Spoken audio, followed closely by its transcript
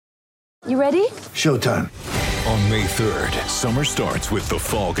You ready? Showtime. On May 3rd, summer starts with The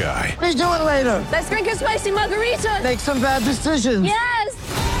Fall Guy. Let's do it later. Let's drink a spicy margarita. Make some bad decisions. Yes!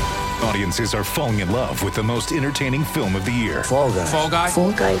 Audiences are falling in love with the most entertaining film of the year. Fall Guy. Fall Guy?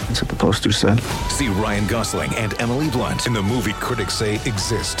 Fall Guy. That's what the poster said. See Ryan Gosling and Emily Blunt in the movie critics say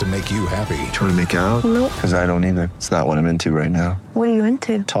exists to make you happy. Trying to make it out? Nope. Because I don't either. It's not what I'm into right now. What are you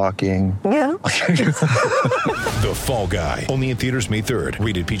into? Talking. Yeah. The Fall Guy. Only in theaters May 3rd.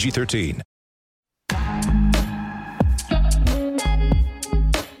 Rated PG-13.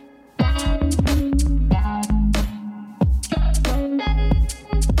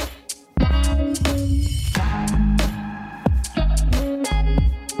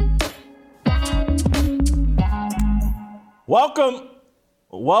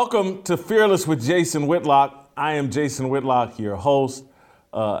 Welcome to Fearless with Jason Whitlock. I am Jason Whitlock, your host.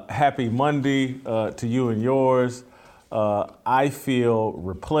 Happy Monday to you and yours. I feel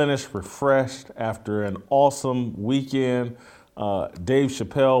replenished, refreshed after an awesome weekend. Dave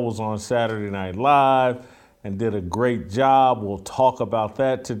Chappelle was on Saturday Night Live and did a great job. We'll talk about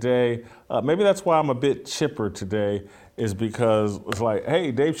that today. Maybe that's why I'm a bit chipper today, is because it's like,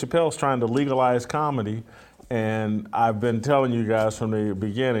 hey, Dave Chappelle's trying to legalize comedy. And I've been telling you guys from the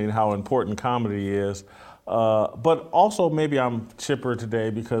beginning how important comedy is. But also maybe I'm chipper today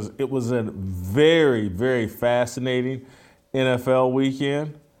because it was a very, very fascinating NFL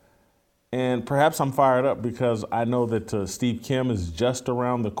weekend. And perhaps I'm fired up because I know that Steve Kim is just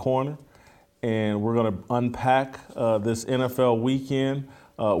around the corner. And we're going to unpack this NFL weekend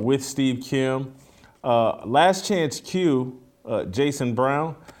with Steve Kim. Last Chance Q, Jason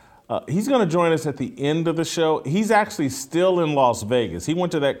Brown. He's going to join us at the end of the show. He's actually still in Las Vegas. He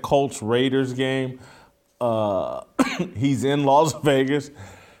went to that Colts-Raiders game. He's in Las Vegas,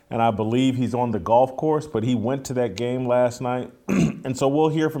 and I believe he's on the golf course, but he went to that game last night. And so we'll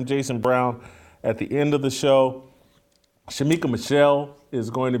hear from Jason Brown at the end of the show. Shamika Michelle is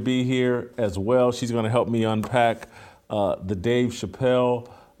going to be here as well. She's going to help me unpack the Dave Chappelle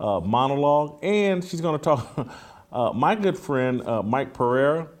monologue, and she's going to talk my good friend Mike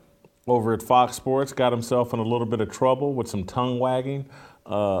Pereira over at Fox Sports got himself in a little bit of trouble with some tongue wagging,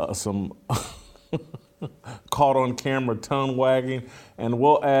 some caught on camera tongue wagging, and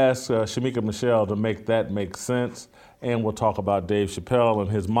we'll ask Shamika Michelle to make that make sense, and we'll talk about Dave Chappelle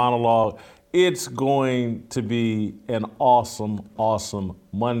and his monologue. It's going to be an awesome, awesome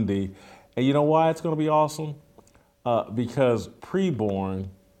Monday. And you know why it's going to be awesome? Because Preborn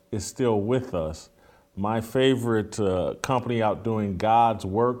is still with us. My favorite company out doing God's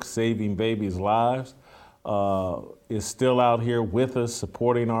work, saving babies' lives, is still out here with us,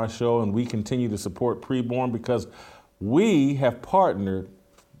 supporting our show, and we continue to support Preborn because we have partnered,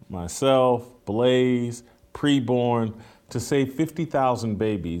 myself, Blaze, Preborn, to save 50,000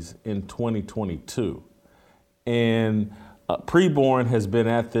 babies in 2022. And Preborn has been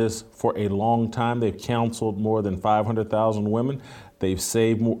at this for a long time. They've counseled more than 500,000 women. They've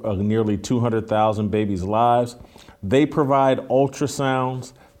saved nearly 200,000 babies' lives. They provide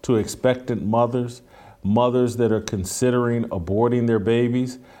ultrasounds to expectant mothers, mothers that are considering aborting their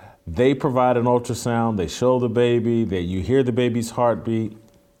babies. They provide an ultrasound, they show the baby, that you hear the baby's heartbeat,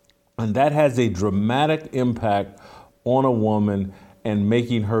 and that has a dramatic impact on a woman and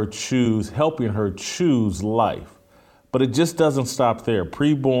making her choose, helping her choose life. But it just doesn't stop there.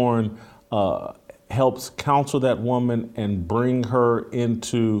 Preborn helps counsel that woman and bring her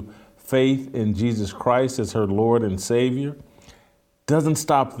into faith in Jesus Christ as her Lord and Savior. Doesn't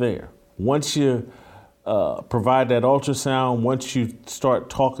stop there. Once you provide that ultrasound, once you start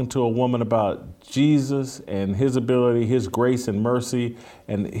talking to a woman about Jesus and his ability, his grace and mercy,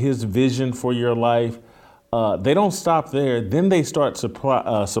 and his vision for your life, they don't stop there. Then they start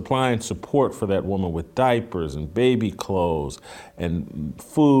supplying support for that woman with diapers and baby clothes and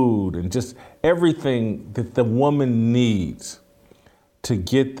food and just everything that the woman needs to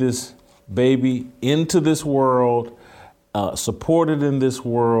get this baby into this world, supported in this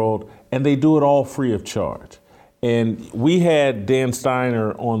world, and they do it all free of charge. And we had Dan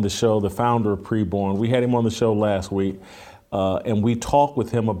Steiner on the show, the founder of Preborn. We had him on the show last week, and we talked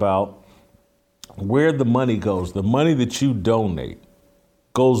with him about where the money goes. The money that you donate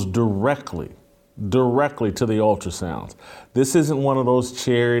goes directly to the ultrasounds. This isn't one of those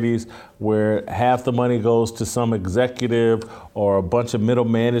charities where half the money goes to some executive or a bunch of middle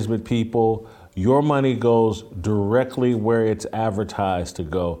management people. Your money goes directly where it's advertised to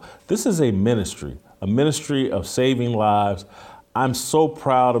go. This is a ministry of saving lives. I'm so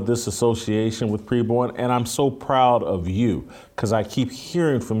proud of this association with Preborn, and I'm so proud of you because I keep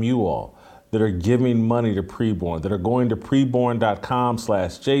hearing from you all. that are giving money to preborn, that are going to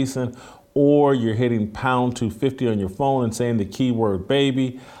preborn.com/Jason, or you're hitting pound 250 on your phone and saying the keyword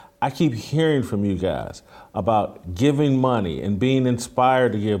baby. I keep hearing from you guys about giving money and being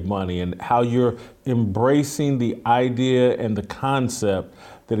inspired to give money and how you're embracing the idea and the concept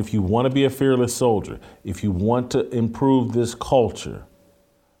that if you want to be a fearless soldier, if you want to improve this culture,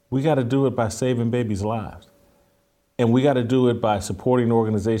 we got to do it by saving babies' lives. And we got to do it by supporting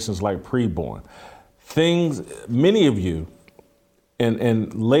organizations like Preborn. Many of you,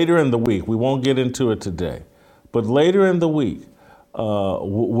 and later in the week, we won't get into it today, but later in the week,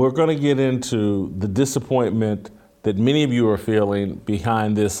 we're going to get into the disappointment that many of you are feeling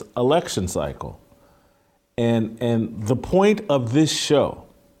behind this election cycle. And the point of this show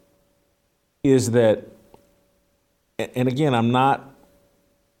is that, and again, I'm not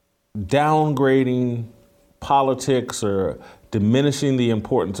downgrading politics or diminishing the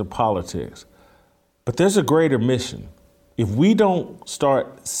importance of politics, but there's a greater mission. If we don't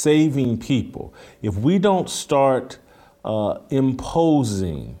start saving people, if we don't start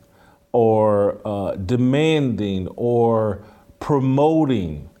imposing or demanding or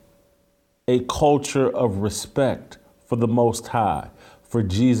promoting a culture of respect for the Most High, for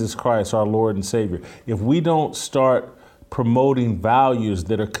Jesus Christ, our Lord and Savior, if we don't start promoting values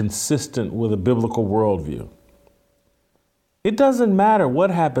that are consistent with a biblical worldview, it doesn't matter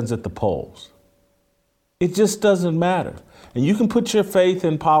what happens at the polls. It just doesn't matter. And you can put your faith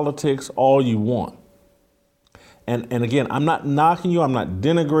in politics all you want. And again, I'm not knocking you, I'm not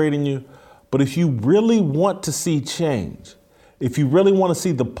denigrating you, but if you really want to see change, if you really want to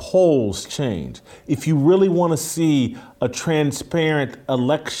see the polls change, if you really want to see a transparent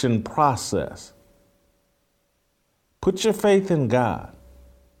election process, put your faith in God.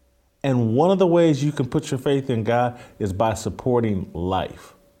 And one of the ways you can put your faith in God is by supporting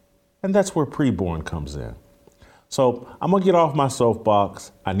life. And that's where Preborn comes in. So I'm going to get off my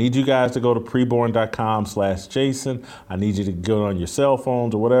soapbox. I need you guys to go to preborn.com/Jason. I need you to go on your cell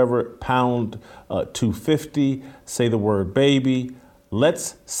phones or whatever, pound 250, say the word baby.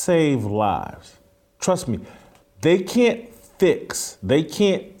 Let's save lives. Trust me, they can't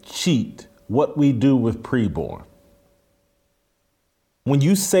cheat what we do with Preborn. When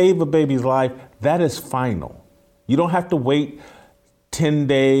you save a baby's life, that is final. You don't have to wait 10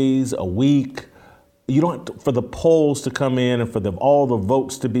 days, a week. You don't for the polls to come in and for all the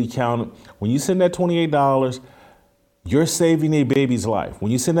votes to be counted. When you send that $28, you're saving a baby's life.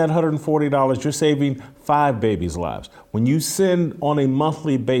 When you send that $140, you're saving 5 babies' lives. When you send on a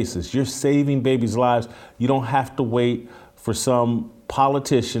monthly basis, you're saving babies' lives. You don't have to wait for some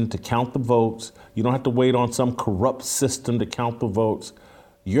politician to count the votes. You don't have to wait on some corrupt system to count the votes.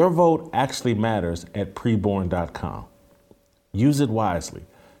 Your vote actually matters at preborn.com. Use it wisely.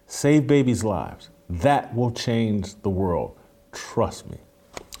 Save babies' lives. That will change the world. Trust me.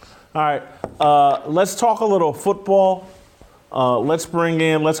 All right, let's talk a little football. Let's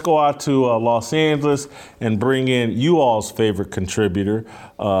go out to Los Angeles and bring in you all's favorite contributor,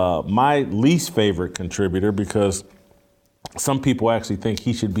 my least favorite contributor, because some people actually think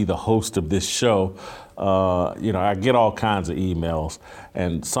he should be the host of this show. I get all kinds of emails,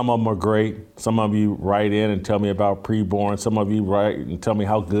 and some of them are great. Some of you write in and tell me about Preborn. Some of you write and tell me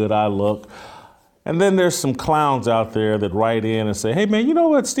how good I look. And then there's some clowns out there that write in and say, hey, man, you know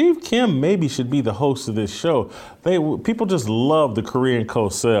what? Steve Kim maybe should be the host of this show. People just love the Korean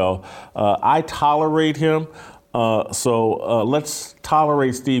Cosell. I tolerate him. So let's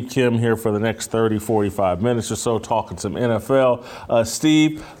tolerate Steve Kim here for the next 30, 45 minutes or so, talking some NFL.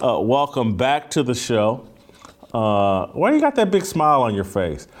 Steve, welcome back to the show. Why you got that big smile on your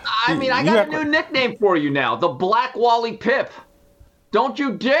face? I got a new nickname for you now, the Black Wally Pip. Don't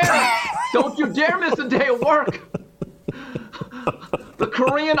you dare miss a day of work. The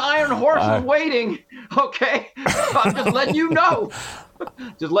Korean Iron Horse is waiting, okay? I'm just letting you know.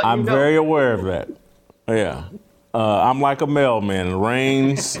 I'm very aware of that. Yeah. I'm like a mailman.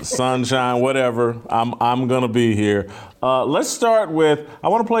 Rains, sunshine, whatever. I'm going to be here. Let's start with, I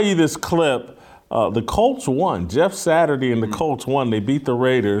want to play you this clip. The Colts won. Jeff Saturday and the Colts won. They beat the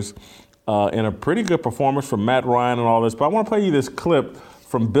Raiders in a pretty good performance from Matt Ryan and all this. But I want to play you this clip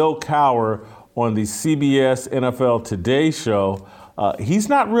from Bill Cowher on the CBS NFL Today show. He's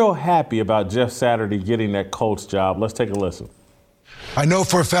not real happy about Jeff Saturday getting that Colts job. Let's take a listen. I know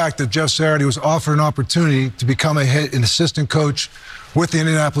for a fact that Jeff Saturday was offered an opportunity to become an assistant coach with the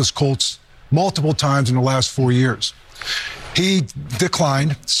Indianapolis Colts multiple times in the last 4 years. He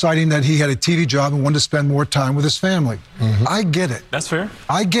declined, citing that he had a TV job and wanted to spend more time with his family. Mm-hmm. I get it. That's fair.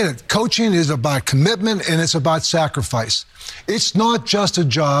 I get it. Coaching is about commitment and it's about sacrifice. It's not just a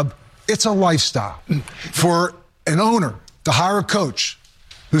job. It's a lifestyle. For an owner to hire a coach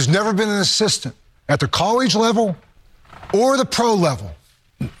who's never been an assistant at the college level or the pro level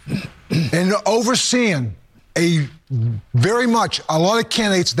and overseeing a lot of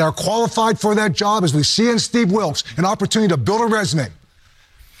candidates that are qualified for that job, as we see in Steve Wilks, an opportunity to build a resume.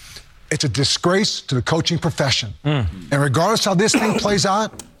 It's a disgrace to the coaching profession. And regardless how this thing plays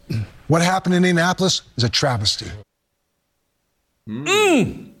out, what happened in Indianapolis is a travesty.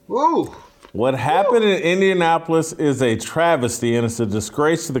 Ooh. What happened in Indianapolis is a travesty, and it's a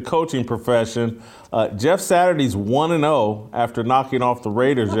disgrace to the coaching profession. Jeff Saturday's 1-0 after knocking off the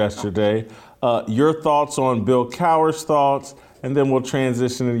Raiders yesterday. Your thoughts on Bill Cowher's thoughts, and then we'll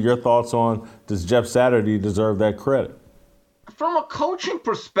transition into your thoughts on, does Jeff Saturday deserve that credit? From a coaching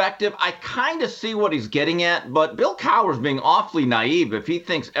perspective, I kind of see what he's getting at, but Bill Cowher's being awfully naive if he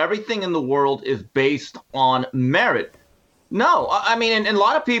thinks everything in the world is based on merit. No, I mean, and a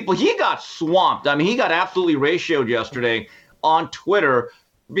lot of people, he got swamped. I mean, he got absolutely ratioed yesterday on Twitter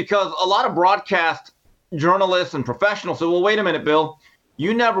because a lot of broadcast journalists and professionals said, well, wait a minute, Bill.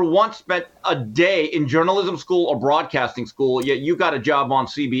 You never once spent a day in journalism school or broadcasting school, yet you got a job on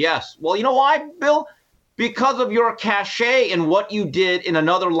CBS. Well, you know why, Bill? Because of your cachet and what you did in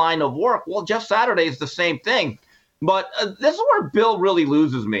another line of work. Well, Jeff Saturday is the same thing. But this is where Bill really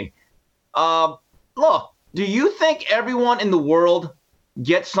loses me. Look. Do you think everyone in the world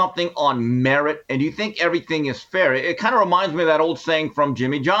gets something on merit, and do you think everything is fair? It kind of reminds me of that old saying from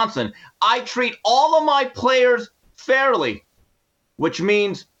Jimmy Johnson. I treat all of my players fairly, which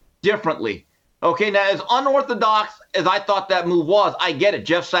means differently. Okay, now as unorthodox as I thought that move was, I get it.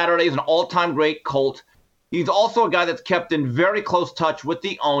 Jeff Saturday is an all-time great Colt. He's also a guy that's kept in very close touch with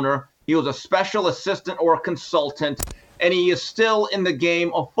the owner. He was a special assistant or a consultant, and he is still in the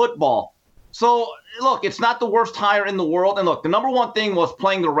game of football. So, look, it's not the worst hire in the world. And look, the number one thing was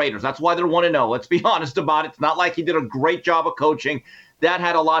playing the Raiders. That's why they're 1-0. Let's be honest about it. It's not like he did a great job of coaching. That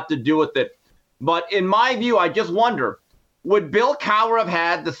had a lot to do with it. But in my view, I just wonder, would Bill Cowher have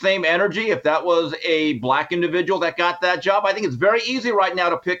had the same energy if that was a black individual that got that job? I think it's very easy right now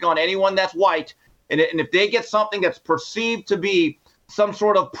to pick on anyone that's white. And if they get something that's perceived to be some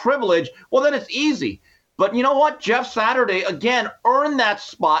sort of privilege, well, then it's easy. But you know what? Jeff Saturday, again, earned that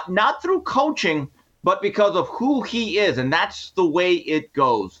spot, not through coaching, but because of who he is. And that's the way it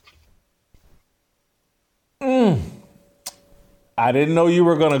goes. I didn't know you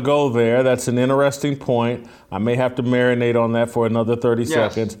were going to go there. That's an interesting point. I may have to marinate on that for another 30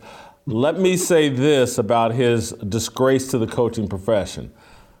 seconds. Let me say this about his disgrace to the coaching profession.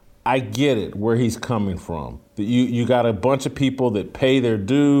 I get it, where he's coming from. You got a bunch of people that pay their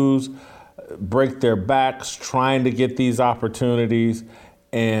dues, break their backs trying to get these opportunities.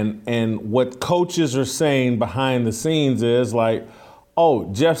 And what coaches are saying behind the scenes is like,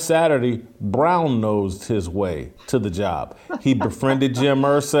 oh, Jeff Saturday brown-nosed his way to the job. He befriended Jim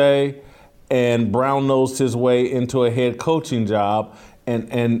Irsay and brown-nosed his way into a head coaching job.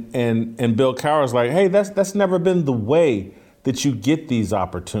 And Bill Cowher's like, hey, that's never been the way that you get these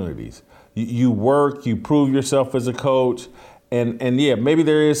opportunities. You work, you prove yourself as a coach. And yeah, maybe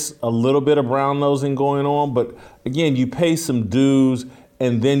there is a little bit of brown nosing going on, but again, you pay some dues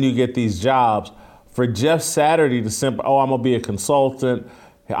and then you get these jobs. For Jeff Saturday to simply, I'm going to be a consultant,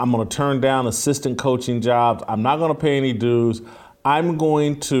 I'm going to turn down assistant coaching jobs, I'm not going to pay any dues, I'm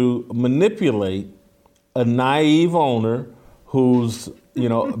going to manipulate a naive owner who's,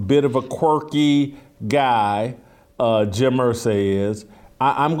 a bit of a quirky guy, Jim Irsay is.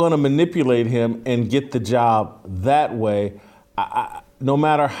 I'm going to manipulate him and get the job that way. No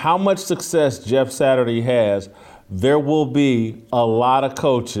matter how much success Jeff Saturday has, there will be a lot of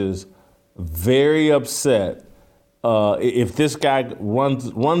coaches very upset if this guy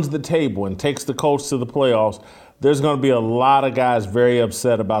runs the table and takes the Colts to the playoffs. There's going to be a lot of guys very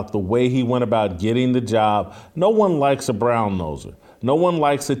upset about the way he went about getting the job. No one likes a brown noser. No one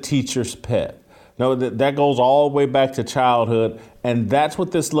likes a teacher's pet. No, that goes all the way back to childhood, and that's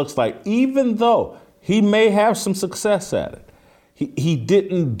what this looks like. Even though he may have some success at it, he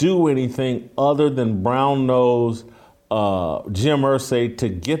didn't do anything other than brown-nose Jim Irsay to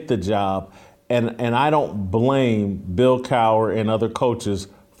get the job, and I don't blame Bill Cowher and other coaches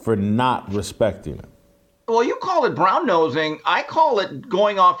for not respecting it. Well, you call it brown-nosing. I call it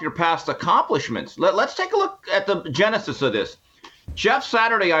going off your past accomplishments. Let's take a look at the genesis of this. Jeff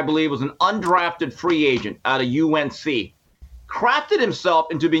Saturday, I believe, was an undrafted free agent out of UNC. Crafted himself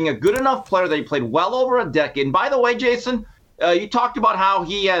into being a good enough player that he played well over a decade. And by the way, Jason, you talked about how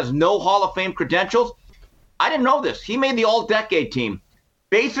he has no Hall of Fame credentials. I didn't know this. He made the all-decade team.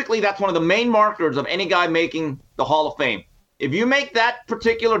 Basically, that's one of the main markers of any guy making the Hall of Fame. If you make that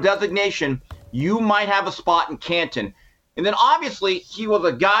particular designation, you might have a spot in Canton. And then obviously he was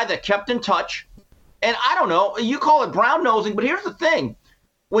a guy that kept in touch. And I don't know, you call it brown nosing, but here's the thing.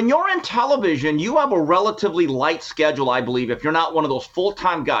 When you're in television, you have a relatively light schedule, I believe, if you're not one of those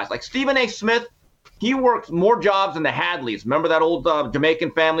full-time guys. Like Stephen A. Smith, he works more jobs than the Hadleys. Remember that old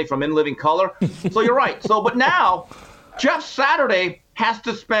Jamaican family from In Living Color? So you're right. But now, Jeff Saturday has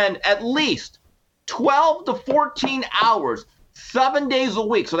to spend at least 12 to 14 hours, 7 days a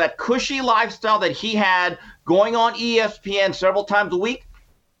week. So that cushy lifestyle that he had going on ESPN several times a week,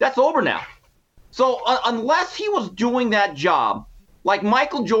 that's over now. So unless he was doing that job, like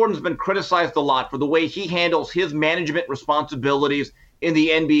Michael Jordan's been criticized a lot for the way he handles his management responsibilities in the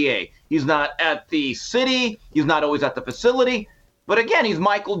NBA. He's not at the city. He's not always at the facility. But again, he's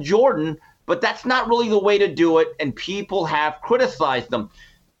Michael Jordan. But that's not really the way to do it, and people have criticized him.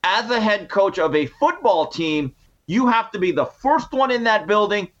 As a head coach of a football team, you have to be the first one in that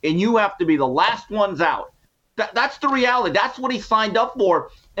building, and you have to be the last ones out. That's the reality. That's what he signed up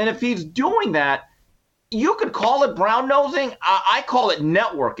for. And if he's doing that, you could call it brown nosing. I call it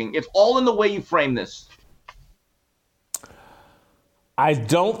networking. It's all in the way you frame this. I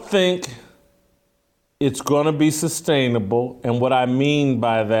don't think it's going to be sustainable. And what I mean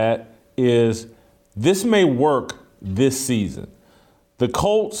by that is this may work this season. The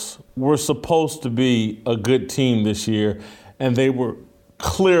Colts were supposed to be a good team this year, and they were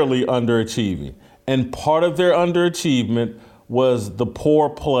clearly underachieving. And part of their underachievement was the poor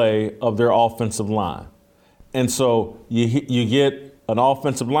play of their offensive line. And so you get an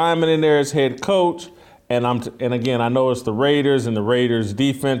offensive lineman in there as head coach, and again, I know it's the Raiders, and the Raiders'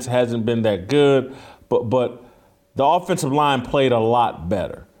 defense hasn't been that good, but the offensive line played a lot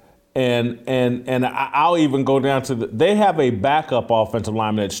better. And I'll even go down to they have a backup offensive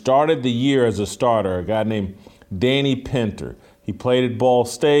lineman that started the year as a starter, a guy named Danny Pinter. He played at Ball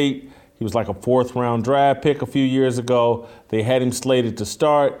State. He was like a 4th-round draft pick a few years ago. They had him slated to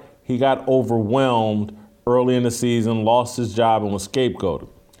start. He got overwhelmed early in the season, lost his job, and was scapegoated.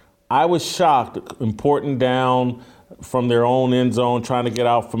 I was shocked, important down from their own end zone, trying to get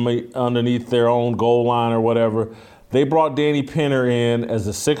out from underneath their own goal line or whatever. They brought Danny Pinter in as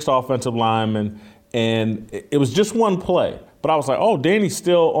the 6th offensive lineman, and it was just one play. But I was like, oh, Danny's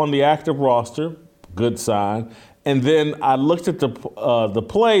still on the active roster. Good sign. And then I looked at the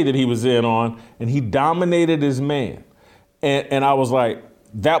play that he was in on, and he dominated his man. And I was like,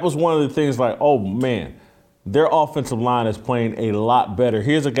 that was one of the things like, oh, man, their offensive line is playing a lot better.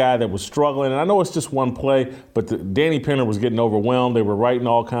 Here's a guy that was struggling, and I know it's just one play, but Danny Pinter was getting overwhelmed. They were writing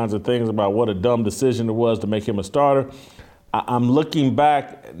all kinds of things about what a dumb decision it was to make him a starter. I'm looking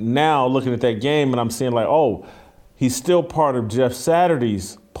back now, looking at that game, and I'm seeing like, oh, he's still part of Jeff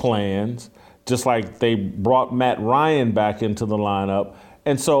Saturday's plans, just like they brought Matt Ryan back into the lineup.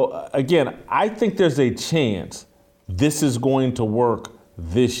 And so, again, I think there's a chance this is going to work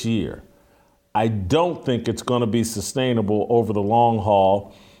this year. I don't think it's going to be sustainable over the long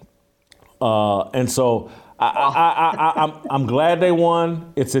haul. And so I'm glad they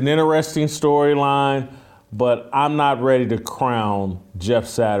won. It's an interesting storyline, but I'm not ready to crown Jeff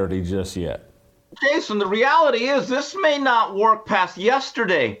Saturday just yet. Jason, the reality is this may not work past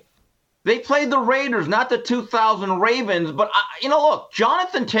yesterday. They played the Raiders, not the 2000 Ravens. But, look,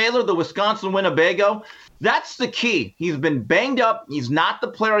 Jonathan Taylor, the Wisconsin Winnebago, that's the key. He's been banged up. He's not the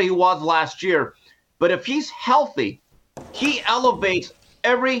player he was last year. But if he's healthy, he elevates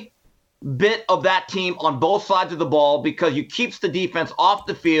every bit of that team on both sides of the ball because he keeps the defense off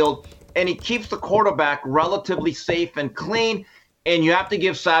the field and he keeps the quarterback relatively safe and clean. And you have to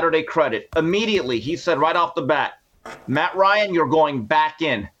give Saturday credit. Immediately, he said right off the bat, Matt Ryan, you're going back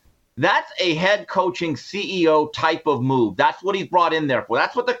in. That's a head coaching CEO type of move. That's what he's brought in there for.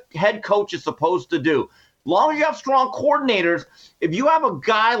 That's what the head coach is supposed to do. As long as you have strong coordinators, if you have a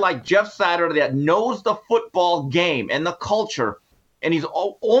guy like Jeff Saturday that knows the football game and the culture, and he's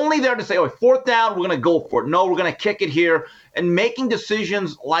only there to say, oh, 4th down, we're going to go for it. No, we're going to kick it here, and making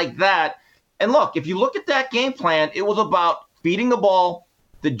decisions like that. And look, if you look at that game plan, it was about feeding the ball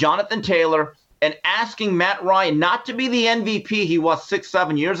to Jonathan Taylor and asking Matt Ryan not to be the MVP he was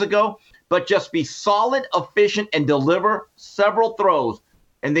 6-7 years ago, but just be solid, efficient, and deliver several throws.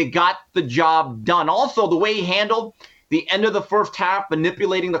 And they got the job done. Also, the way he handled the end of the first half,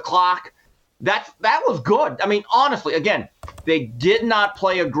 manipulating the clock, that was good. I mean, honestly, again, they did not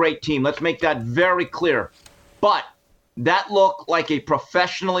play a great team. Let's make that very clear. But that looked like a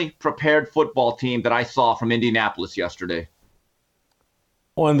professionally prepared football team that I saw from Indianapolis yesterday.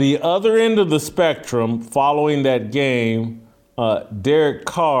 On the other end of the spectrum, following that game, Derek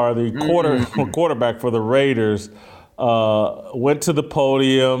Carr, the quarterback for the Raiders, went to the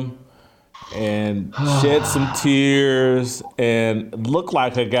podium and shed some tears and looked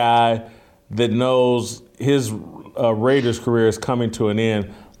like a guy that knows his Raiders career is coming to an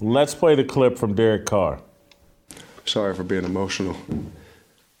end. Let's play the clip from Derek Carr. Sorry for being emotional.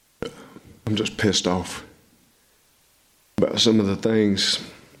 I'm just pissed off about some of the things,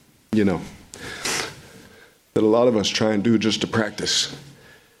 that a lot of us try and do just to practice.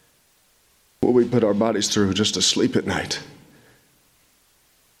 What we put our bodies through just to sleep at night.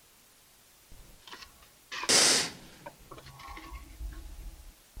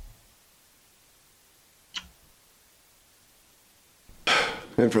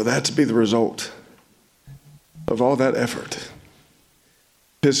 And for that to be the result of all that effort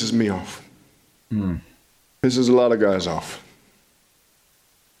pisses me off. Pisses a lot of guys off.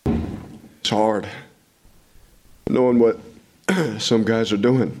 It's hard knowing what some guys are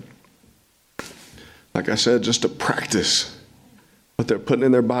doing. Like I said, just to practice what they're putting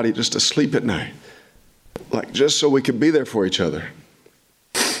in their body just to sleep at night. Like just so we could be there for each other.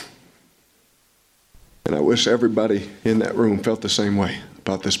 And I wish everybody in that room felt the same way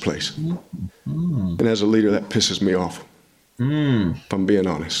about this place. And as a leader, that pisses me off. If I'm being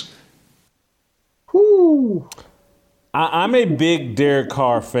honest. I'm a big Derek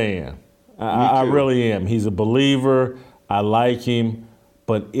Carr fan. I really am. He's a believer. I like him.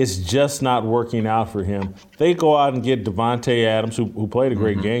 But it's just not working out for him. They go out and get Davante Adams, who played a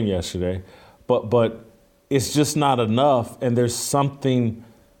great game yesterday. But it's just not enough. And there's something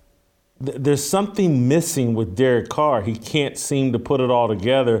missing with Derek Carr. He can't seem to put it all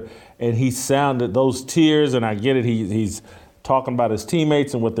together. And he sounded those tears, and I get it. He's talking about his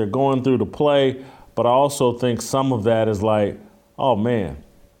teammates and what they're going through to play. But I also think some of that is like, oh, man,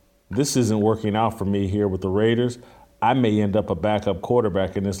 this isn't working out for me here with the Raiders. I may end up a backup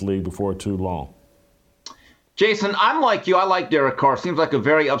quarterback in this league before too long. Jason, I'm like you. I like Derek Carr. Seems like a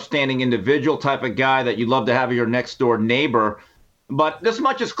very upstanding individual type of guy that you'd love to have your next door neighbor. But this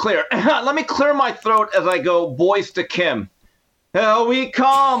much is clear. Let me clear my throat as I go Boys to Kim. Here we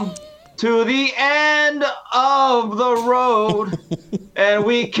come to the end of the road, and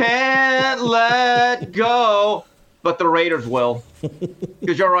we can't let go. But the Raiders will.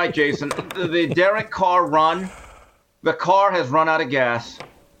 Because you're right, Jason. The Derek Carr run, the car has run out of gas.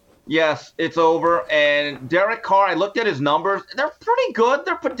 Yes, it's over. And Derek Carr, I looked at his numbers. They're pretty good.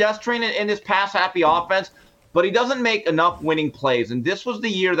 They're pedestrian in his pass-happy offense. But he doesn't make enough winning plays. And this was the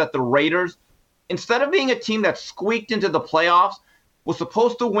year that the Raiders, instead of being a team that squeaked into the playoffs, was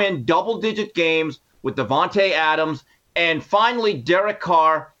supposed to win double-digit games with Davante Adams. And finally, Derek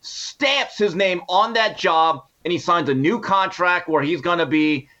Carr stamps his name on that job, and he signs a new contract where he's going to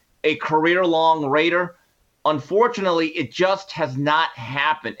be a career-long Raider. Unfortunately, it just has not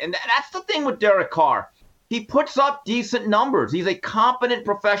happened. And that's the thing with Derek Carr. He puts up decent numbers. He's a competent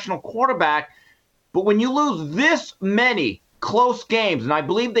professional quarterback. But when you lose this many close games, and I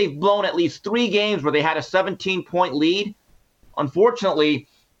believe they've blown at least 3 games where they had a 17-point lead, unfortunately,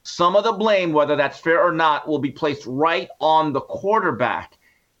 some of the blame, whether that's fair or not, will be placed right on the quarterback.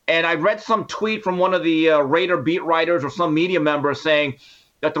 And I read some tweet from one of the Raider beat writers or some media member saying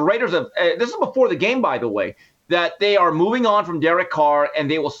that the Raiders have, this is before the game, by the way, that they are moving on from Derek Carr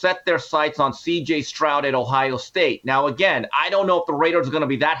and they will set their sights on C.J. Stroud at Ohio State. Now, again, I don't know if the Raiders are going to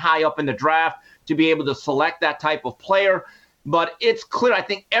be that high up in the draft to be able to select that type of player, but it's clear. I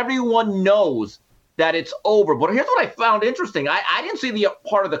think everyone knows that it's over. But here's what I found interesting. I didn't see the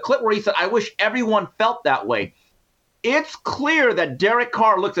part of the clip where he said, I wish everyone felt that way. It's clear that Derek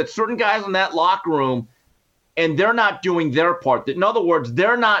Carr looks at certain guys in that locker room and they're not doing their part. In other words,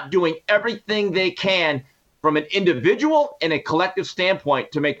 they're not doing everything they can from an individual and a collective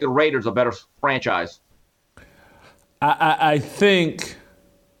standpoint to make the Raiders a better franchise. I think,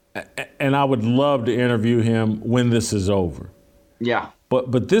 and I would love to interview him when this is over. Yeah.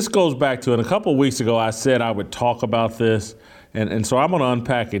 But this goes back to, and a couple of weeks ago I said I would talk about this, and so I'm going to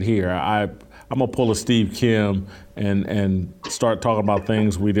unpack it here. I'm going to pull a Steve Kim and start talking about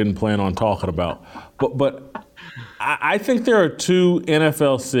things we didn't plan on talking about. But I think there are 2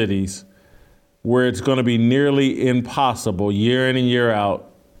 NFL cities where it's going to be nearly impossible year in and year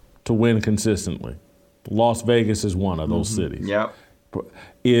out to win consistently. Las Vegas is one of those cities. Yep.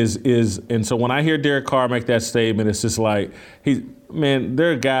 And so when I hear Derek Carr make that statement, it's just like,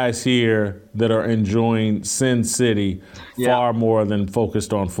 there are guys here that are enjoying Sin City far more than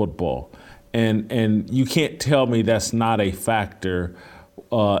focused on football. And you can't tell me that's not a factor.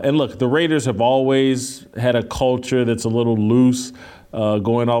 And look, the Raiders have always had a culture that's a little loose,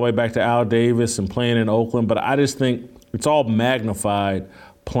 going all the way back to Al Davis and playing in Oakland. But I just think it's all magnified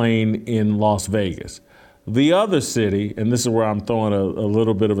playing in Las Vegas. The other city, and this is where I'm throwing a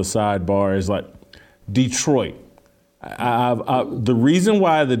little bit of a sidebar, is like Detroit. The reason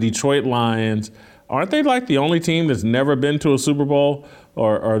why the Detroit Lions, aren't they like the only team that's never been to a Super Bowl,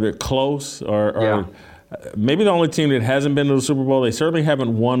 or they're close, or maybe the only team that hasn't been to the Super Bowl? They certainly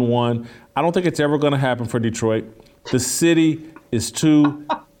haven't won one. I don't think it's ever going to happen for Detroit. The city is too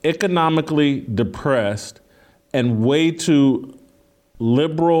economically depressed and way too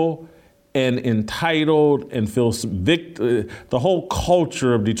liberal and entitled, and feels the whole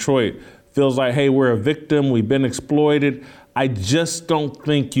culture of Detroit feels like, hey, we're a victim, we've been exploited. I just don't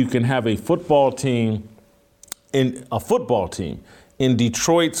think you can have a football team in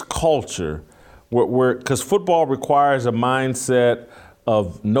Detroit's culture, because football requires a mindset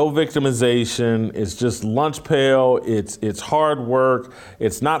of no victimization. It's just lunch pail. It's hard work.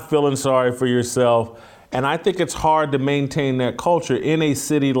 It's not feeling sorry for yourself. And I think it's hard to maintain that culture in a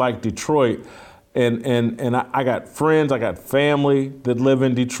city like Detroit. And I got friends, I got family that live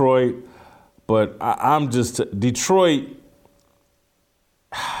in Detroit, but I'm just Detroit.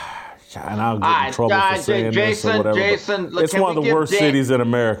 And I'll get in trouble for saying this or whatever. Jason, it's one of the worst cities in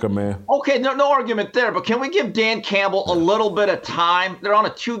America, man. Okay, no argument there, but can we give Dan Campbell a little bit of time? They're on a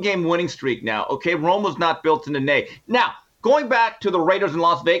 2-game winning streak now, okay? Rome was not built in a day. Now, going back to the Raiders in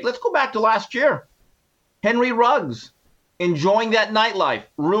Las Vegas, let's go back to last year. Henry Ruggs, enjoying that nightlife,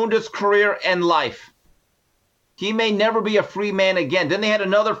 ruined his career and life. He may never be a free man again. Then they had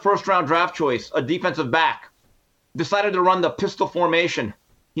another first-round draft choice, a defensive back. Decided to run the pistol formation.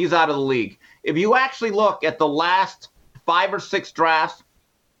 He's out of the league. If you actually look at the last 5 or 6 drafts,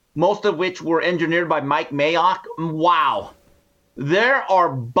 most of which were engineered by Mike Mayock, wow. There are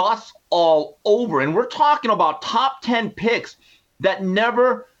busts all over. And we're talking about top 10 picks that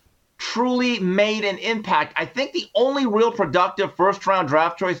never truly made an impact. I think the only real productive first-round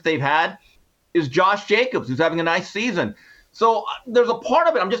draft choice they've had is Josh Jacobs, who's having a nice season. So there's a part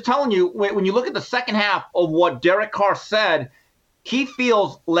of it. I'm just telling you, when you look at the second half of what Derek Carr said, he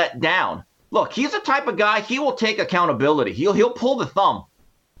feels let down. Look, he's the type of guy, he will take accountability. He'll pull the thumb.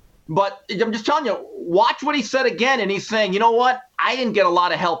 But I'm just telling you, watch what he said again, and he's saying, you know what? I didn't get a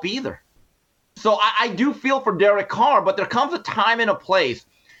lot of help either. So I do feel for Derek Carr, but there comes a time and a place.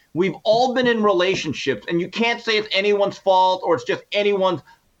 We've all been in relationships, and you can't say it's anyone's fault or it's just anyone's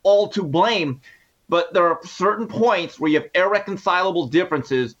all to blame. But there are certain points where you have irreconcilable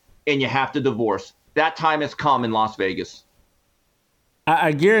differences, and you have to divorce. That time has come in Las Vegas.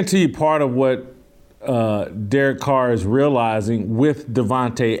 I guarantee you part of what Derek Carr is realizing with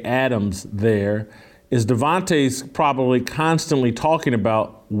Davante Adams there is Davante's probably constantly talking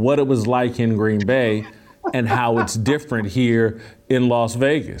about what it was like in Green Bay and how it's different here in Las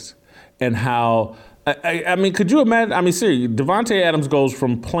Vegas. And how, I mean, could you imagine? I mean, seriously, Davante Adams goes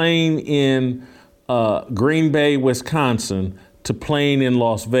from playing in Green Bay, Wisconsin, to playing in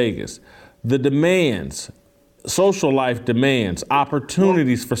Las Vegas. The demands, social life demands,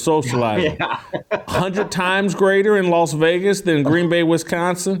 opportunities for socializing, 100 times greater in Las Vegas than Green Bay,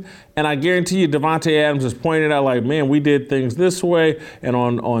 Wisconsin. And I guarantee you Davante Adams has pointed out, like, man, we did things this way. And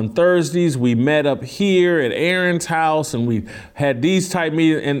on Thursdays, we met up here at Aaron's house and we had these type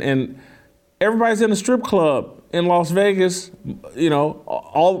meetings. And everybody's in a strip club in Las Vegas, you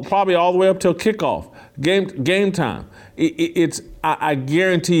know, probably all the way up till kickoff, game time. I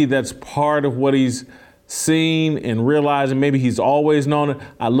guarantee that's part of what he's seen and realizing. Maybe he's always known it.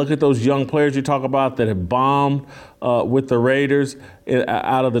 I look at those young players you talk about that have bombed with the Raiders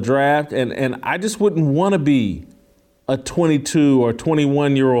out of the draft, and I just wouldn't want to be a 22 or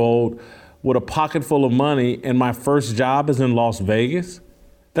 21-year-old with a pocket full of money and my first job is in Las Vegas.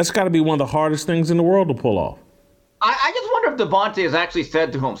 That's got to be one of the hardest things in the world to pull off. I just wonder if Davante has actually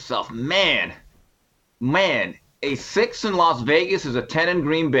said to himself, man, a 6 in Las Vegas is a 10 in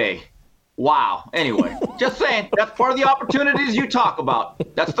Green Bay. Wow. Anyway, just saying, that's part of the opportunities you talk about.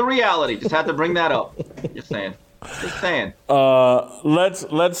 That's the reality. Just had to bring that up. Just saying. Let's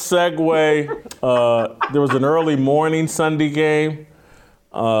segue. There was an early morning Sunday game.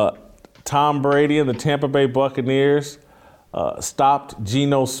 Tom Brady and the Tampa Bay Buccaneers stopped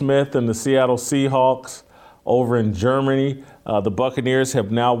Geno Smith and the Seattle Seahawks over in Germany. The Buccaneers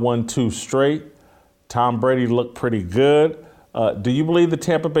have now won 2 straight. Tom Brady looked pretty good. Do you believe the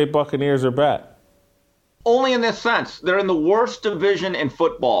Tampa Bay Buccaneers are back? Only in this sense. They're in the worst division in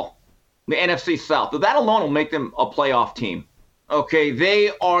football, the NFC South. That alone will make them a playoff team. Okay,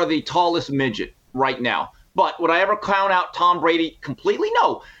 they are the tallest midget right now. But would I ever count out Tom Brady completely?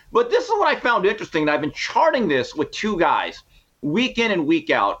 No. But this is what I found interesting, and I've been charting this with 2 guys, week in and week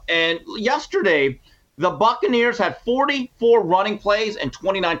out. And yesterday, the Buccaneers had 44 running plays and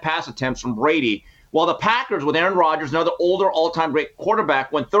 29 pass attempts from Brady, while the Packers, with Aaron Rodgers, another older all-time great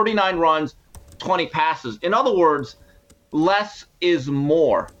quarterback, went 39 runs, 20 passes. In other words, less is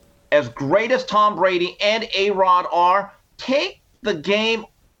more. As great as Tom Brady and A-Rod are, take the game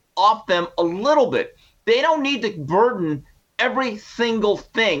off them a little bit. They don't need to burden every single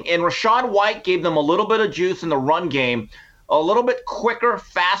thing. And Rachaad White gave them a little bit of juice in the run game, a little bit quicker,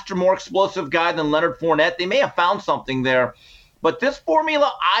 faster, more explosive guy than Leonard Fournette. They may have found something there. But this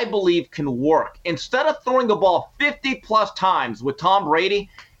formula, I believe, can work. Instead of throwing the ball 50-plus times with Tom Brady,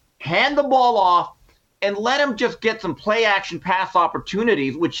 hand the ball off and let him just get some play-action pass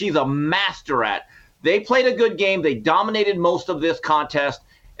opportunities, which he's a master at. They played a good game. They dominated most of this contest.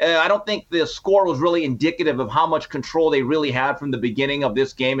 I don't think the score was really indicative of how much control they really had from the beginning of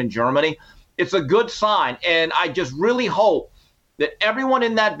this game in Germany. It's a good sign, and I just really hope that everyone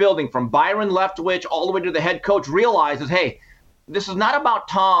in that building, from Byron Leftwich all the way to the head coach, realizes, hey, this is not about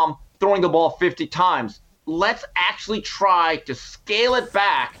Tom throwing the ball 50 times. Let's actually try to scale it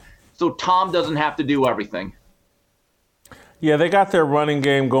back so Tom doesn't have to do everything. Yeah, they got their running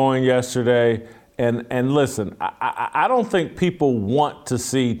game going yesterday. And listen, I don't think people want to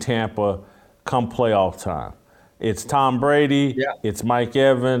see Tampa come playoff time. It's Tom Brady, It's Mike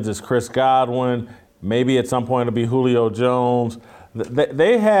Evans, it's Chris Godwin, maybe at some point it'll be Julio Jones.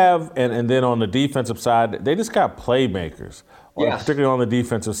 They have, and then on the defensive side, they just got playmakers, particularly on the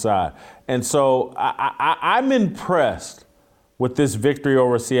defensive side. And so I'm impressed with this victory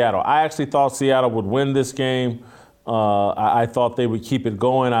over Seattle. I actually thought Seattle would win this game. I thought they would keep it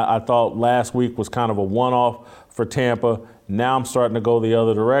going. I thought last week was kind of a one-off for Tampa. Now I'm starting to go the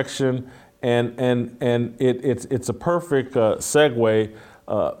other direction, and it's a perfect segue.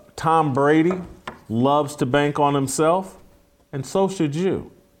 Tom Brady loves to bank on himself, and so should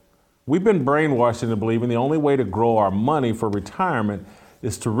you. We've been brainwashed into believing the only way to grow our money for retirement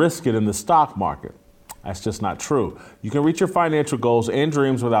is to risk it in the stock market. That's just not true. You can reach your financial goals and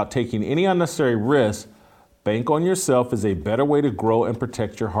dreams without taking any unnecessary risks. Bank on yourself is a better way to grow and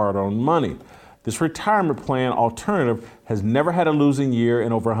protect your hard-earned money. This retirement plan alternative has never had a losing year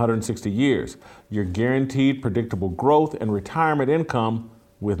in over 160 years. You're guaranteed predictable growth and retirement income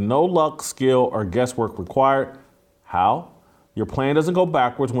with no luck, skill, or guesswork required. How? Your plan doesn't go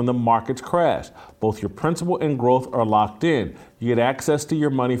backwards when the markets crash. Both your principal and growth are locked in. You get access to your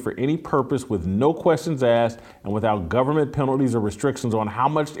money for any purpose with no questions asked and without government penalties or restrictions on how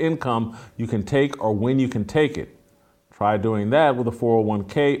much income you can take or when you can take it. Try doing that with a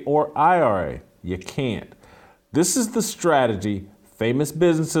 401k or IRA. You can't. This is the strategy famous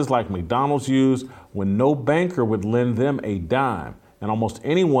businesses like McDonald's use when no banker would lend them a dime, and almost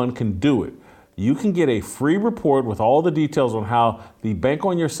anyone can do it. You can get a free report with all the details on how the Bank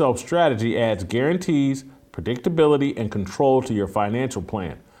on Yourself strategy adds guarantees, predictability, and control to your financial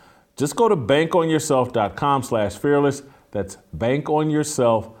plan. Just go to bankonyourself.com/fearless. That's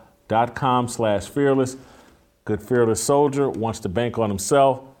bankonyourself.com/fearless. Good fearless soldier wants to bank on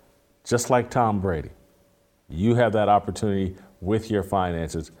himself, just like Tom Brady. You have that opportunity with your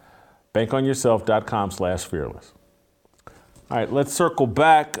finances. bankonyourself.com/fearless. All right, let's circle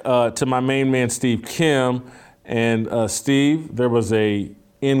back to my main man, Steve Kim. And Steve, there was a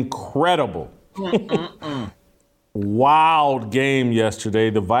incredible, wild game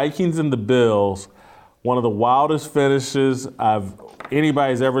yesterday. The Vikings and the Bills, one of the wildest finishes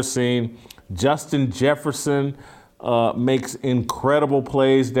anybody's ever seen. Justin Jefferson makes incredible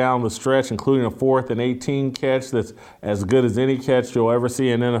plays down the stretch, including a 4th and 18 catch that's as good as any catch you'll ever see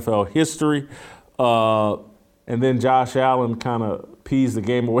in NFL history. And then Josh Allen kind of pees the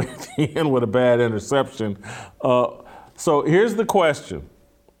game away at the end with a bad interception. So here's the question.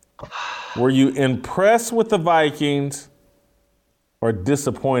 Were you impressed with the Vikings or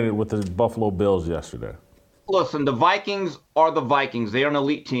disappointed with the Buffalo Bills yesterday? Listen, the Vikings are the Vikings. They are an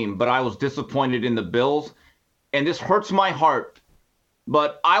elite team, but I was disappointed in the Bills. And this hurts my heart.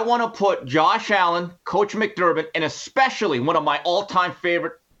 But I want to put Josh Allen, Coach McDermott, and especially one of my all-time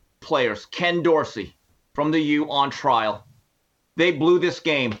favorite players, Ken Dorsey, from the U on trial. They blew this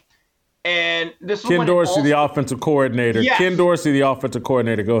game. And this is Ken Dorsey, the offensive coordinator. Yes. Ken Dorsey, the offensive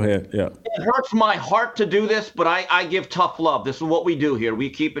coordinator. Go ahead. Yeah. It hurts my heart to do this, but I give tough love. This is what we do here. We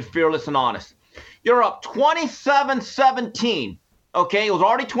keep it fearless and honest. You're up 27-17. Okay, it was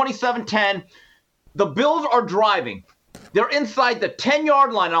already 27-10. The Bills are driving. They're inside the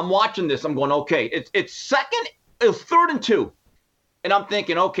 10-yard line. I'm watching this. I'm going, okay, it's second. It was 3rd and 2. And I'm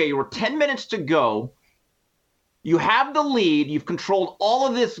thinking, okay, you were 10 minutes to go. You have the lead. You've controlled all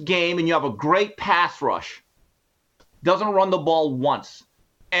of this game, and you have a great pass rush. Doesn't run the ball once.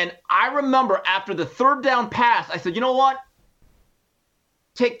 And I remember after the 3rd down pass, I said, you know what?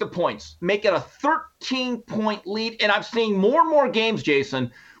 take the points, make it a 13-point lead. And I'm seeing more and more games,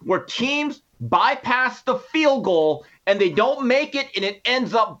 Jason, where teams bypass the field goal and they don't make it, and it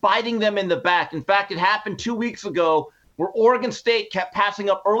ends up biting them in the back. In fact, it happened 2 weeks ago where Oregon State kept passing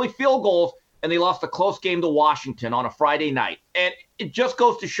up early field goals, and they lost a close game to Washington on a Friday night. And it just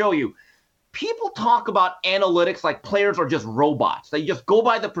goes to show you, people talk about analytics like players are just robots. They just go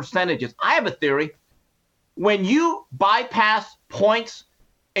by the percentages. I have a theory. When you bypass points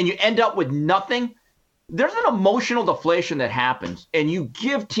and you end up with nothing, there's an emotional deflation that happens, and you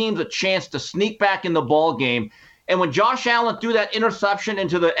give teams a chance to sneak back in the ball game. And when Josh Allen threw that interception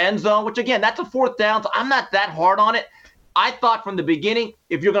into the end zone, which, again, that's a 4th down, so I'm not that hard on it. I thought from the beginning,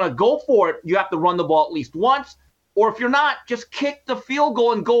 if you're going to go for it, you have to run the ball at least once. Or if you're not, just kick the field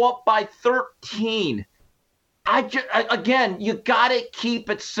goal and go up by 13. Again, you got to keep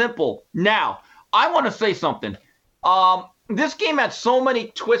it simple. Now, I want to say something. This game had so many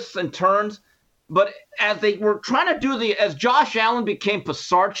twists and turns, but as they were trying to do as Josh Allen became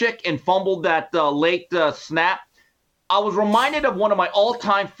Pisarcik and fumbled that late snap, I was reminded of one of my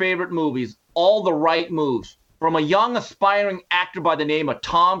all-time favorite movies, All the Right Moves, from a young aspiring actor by the name of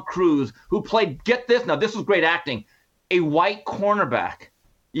Tom Cruise, who played, get this, now this is great acting, a white cornerback.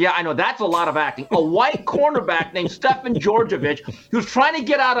 Yeah, I know, that's a lot of acting. A white cornerback named Stefan Georgievich, who's trying to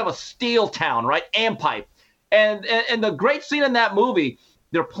get out of a steel town, right, Ampipe. And the great scene in that movie,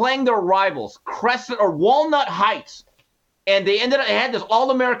 they're playing their rivals, Crescent or Walnut Heights, and they had this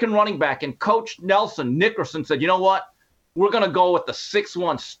All-American running back, and Coach Nelson Nickerson said, you know what? We're going to go with the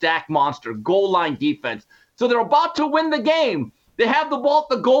 6'1" stack monster, goal line defense. So they're about to win the game. They have the ball at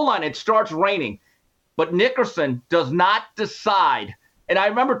the goal line. It starts raining. But Nickerson does not decide. And I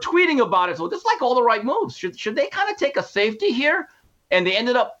remember tweeting about it. So this is like All the Right Moves. Should they kind of take a safety here? And they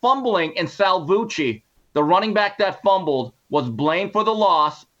ended up fumbling, and Salvucci, the running back that fumbled, was blamed for the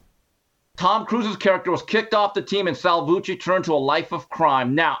loss. Tom Cruise's character was kicked off the team, and Salvucci turned to a life of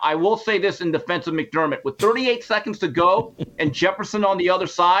crime. Now, I will say this in defense of McDermott. With 38 seconds to go and Jefferson on the other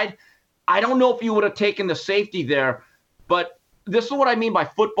side, I don't know if you would have taken the safety there, but this is what I mean by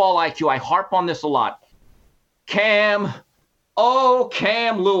football IQ. I harp on this a lot. Cam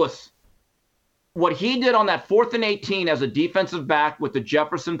Lewis. What he did on that 4th and 18 as a defensive back with the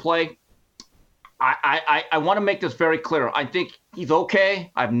Jefferson play, I want to make this very clear. I think he's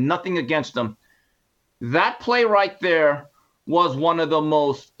okay. I have nothing against him. That play right there was one of the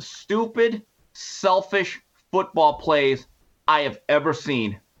most stupid, selfish football plays I have ever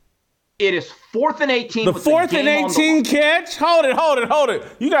seen. It is 4th and 18. The 4th and 18 catch? Hold it.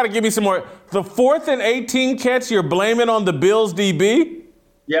 You got to give me some more. The 4th and 18 catch you're blaming on the Bills DB?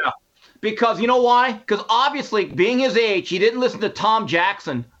 Yeah. Because you know why? Because obviously, being his age, he didn't listen to Tom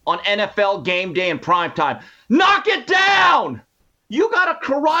Jackson on NFL Game Day in primetime. Knock it down! You got to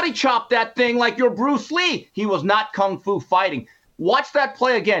karate chop that thing like you're Bruce Lee. He was not kung fu fighting. Watch that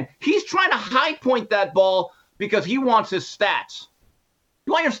play again. He's trying to high point that ball because he wants his stats.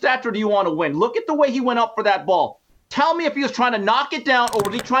 You want your stats or do you want to win? Look at the way he went up for that ball. Tell me if he was trying to knock it down or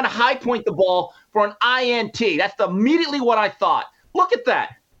was he trying to high point the ball for an INT. That's immediately what I thought. Look at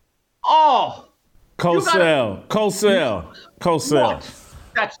that. Oh. Cosell. What?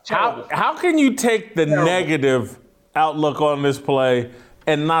 That's terrible. How can you take the negative outlook on this play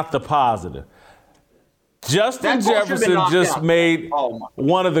and not the positive? Justin Jefferson just made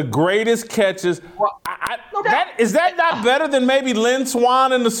one of the greatest catches. Is that not better than maybe Lynn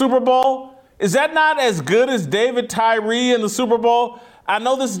Swann in the Super Bowl? Is that not as good as David Tyree in the Super Bowl? I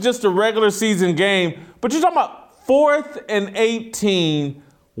know this is just a regular season game, but you're talking about 4th and 18,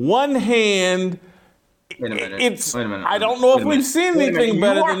 one hand. Wait a minute. I don't know if we've seen anything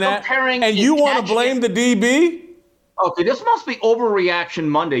better than that. And you want to blame the DB? Okay, this must be overreaction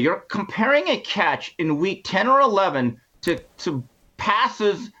Monday. You're comparing a catch in week 10 or 11 to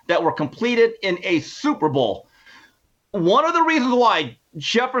passes that were completed in a Super Bowl. One of the reasons why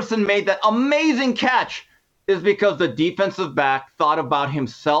Jefferson made that amazing catch is because the defensive back thought about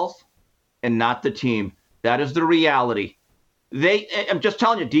himself and not the team. That is the reality. I'm just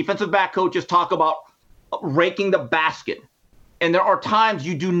telling you, defensive back coaches talk about raking the basket. And there are times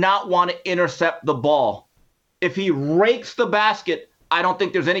you do not want to intercept the ball. If he rakes the basket, I don't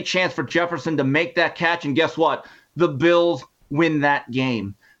think there's any chance for Jefferson to make that catch. And guess what? The Bills win that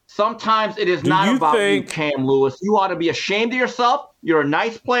game. Sometimes it is not about you, Cam Lewis. You ought to be ashamed of yourself. You're a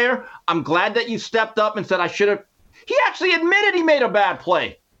nice player. I'm glad that you stepped up and said, I should have. He actually admitted he made a bad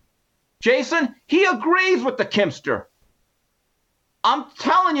play. Jason, he agrees with the Kimster. I'm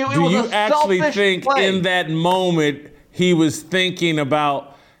telling you, it was a selfish play. Do you actually think in that moment he was thinking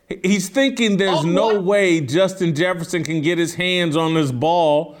about He's thinking there's no what? way Justin Jefferson can get his hands on this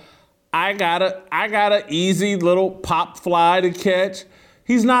ball. I got a easy little pop fly to catch.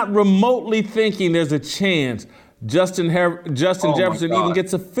 He's not remotely thinking there's a chance Justin Jefferson even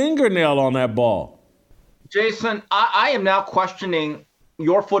gets a fingernail on that ball. Jason, I am now questioning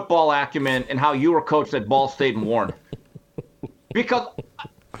your football acumen and how you were coached at Ball State and Warren. Because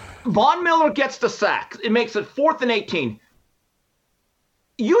Von Miller gets the sack. It makes it 4th and 18.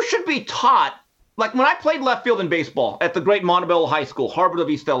 You should be taught, like when I played left field in baseball at the great Montebello High School, Harvard of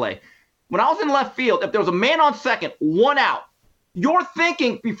East LA, when I was in left field, if there was a man on second, 1 out, you're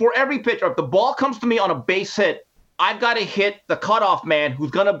thinking before every pitch, or if the ball comes to me on a base hit, I've got to hit the cutoff man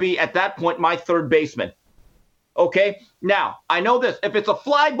who's going to be, at that point, my third baseman. Okay? Now, I know this. If it's a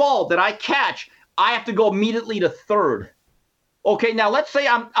fly ball that I catch, I have to go immediately to third. Okay, now let's say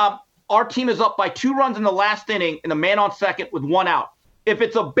our team is up by 2 runs in the last inning and the man on second with 1 out. If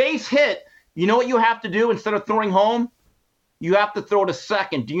it's a base hit, you know what you have to do instead of throwing home? You have to throw to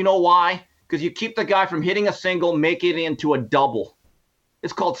second. Do you know why? Because you keep the guy from hitting a single, make it into a double.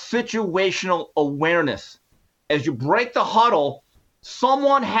 It's called situational awareness. As you break the huddle,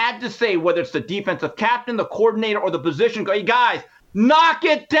 someone had to say, whether it's the defensive captain, the coordinator, or the position, hey guys, knock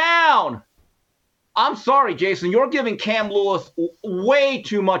it down. I'm sorry, Jason, you're giving Cam Lewis way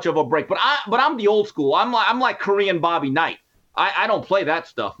too much of a break. But I'm the old school. I'm like Korean Bobby Knight. I don't play that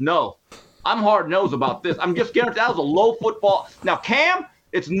stuff. No, I'm hard-nosed about this. I'm just guaranteed that was a low football. Now, Cam,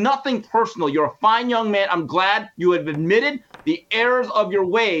 it's nothing personal. You're a fine young man. I'm glad you have admitted the errors of your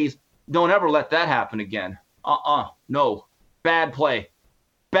ways. Don't ever let that happen again. No. Bad play.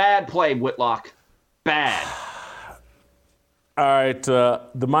 Bad play, Whitlock. Bad. All right,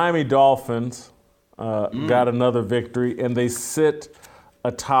 the Miami Dolphins got another victory, and they sit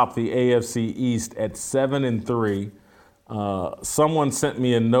atop the AFC East at 7-3. Someone sent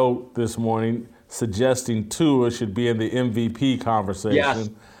me a note this morning suggesting Tua should be in the MVP conversation. Yes.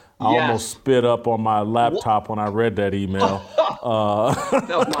 I almost spit up on my laptop when I read that email. That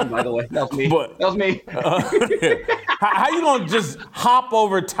was mine, by the way. That was me. That was me. How you going to just hop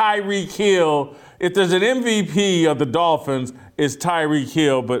over Tyreek Hill? If there's an MVP of the Dolphins, it's Tyreek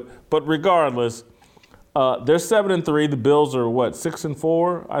Hill. But regardless, they're 7-3. The Bills are,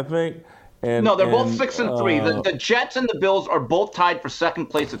 6-4, I think? No, they're both 6-3. The Jets and the Bills are both tied for second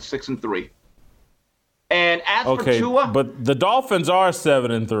place at 6-3. And as for Tua, but the Dolphins are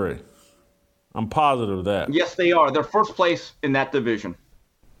 7-3. I'm positive of that. Yes, they are. They're first place in that division,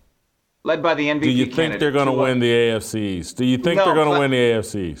 led by the MVP. Do you think they're going to win the AFC East? Do you think they're going to win the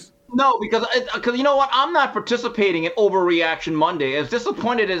AFC East? No, because you know what? I'm not participating in Overreaction Monday. As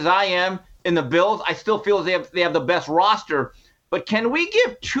disappointed as I am in the Bills, I still feel they have the best roster. But can we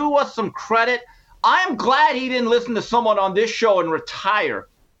give Tua some credit? I am glad he didn't listen to someone on this show and retire.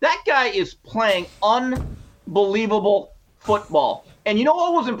 That guy is playing unbelievable football. And you know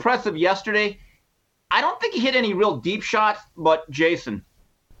what was impressive yesterday? I don't think he hit any real deep shots, but Jason,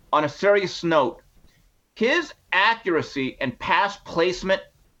 on a serious note, his accuracy and pass placement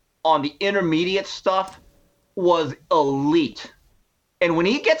on the intermediate stuff was elite. And when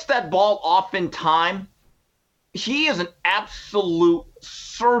he gets that ball off in time, he is an absolute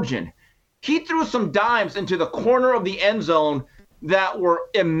surgeon. He threw some dimes into the corner of the end zone that were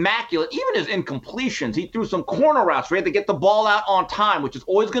immaculate. Even his incompletions, he threw some corner routes where he had to get the ball out on time, which is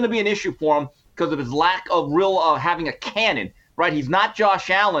always going to be an issue for him because of his lack of real having a cannon, right? He's not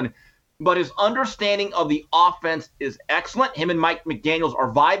Josh Allen, but his understanding of the offense is excellent. Him and Mike McDaniels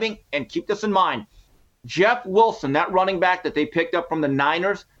are vibing, and keep this in mind. Jeff Wilson, that running back that they picked up from the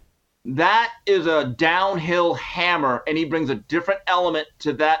Niners, that is a downhill hammer, and he brings a different element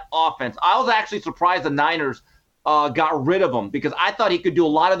to that offense. I was actually surprised the Niners got rid of him because I thought he could do a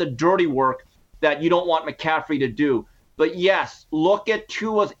lot of the dirty work that you don't want McCaffrey to do. But yes, look at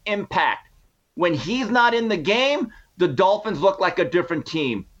Tua's impact. When he's not in the game, the Dolphins look like a different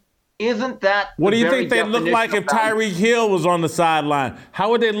team. Isn't that what do you think they look like if Tyreek Hill was on the sideline?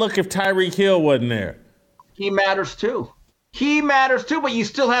 How would they look if Tyreek Hill wasn't there? He matters too. He matters too, but you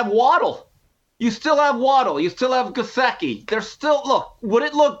still have Waddle. You still have Gesicki. There's still, look, would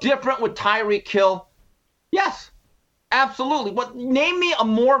it look different with Tyreek Hill? Yes, absolutely. But name me a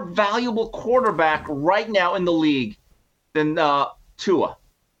more valuable quarterback right now in the league than Tua.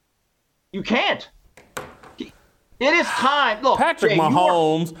 You can't. It is time. Look, Patrick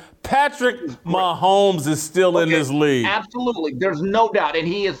Mahomes is still in this league. Absolutely. There's no doubt, and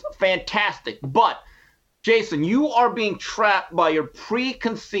he is fantastic. But, Jason, you are being trapped by your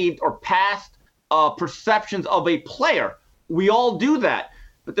preconceived or past perceptions of a player. We all do that.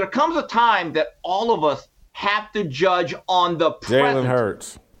 But there comes a time that all of us have to judge on the present. Jalen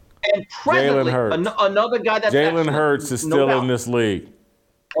Hurts. And presently, another guy that's Jalen Hurts is still in this league.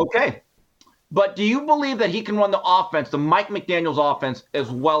 Okay. But do you believe that he can run the offense, the Mike McDaniels offense,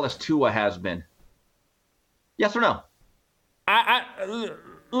 as well as Tua has been? Yes or no?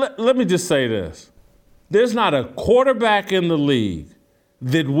 Let me just say this. There's not a quarterback in the league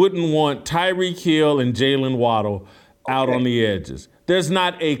that wouldn't want Tyreek Hill and Jalen Waddle out on the edges. There's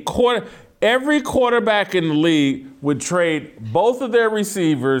not a every quarterback in the league would trade both of their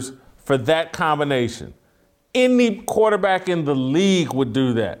receivers for that combination. Any quarterback in the league would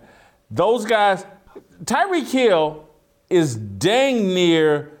do that. Those guys, Tyreek Hill is dang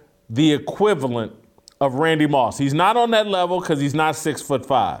near the equivalent of Randy Moss. He's not on that level because he's not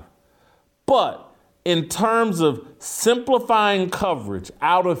 6'5". But in terms of simplifying coverage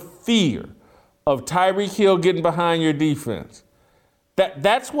out of fear of Tyreek Hill getting behind your defense,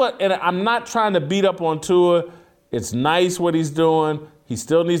 that's what, and I'm not trying to beat up on Tua. It's nice what he's doing. He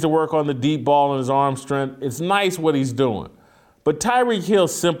still needs to work on the deep ball and his arm strength. It's nice what he's doing. But Tyreek Hill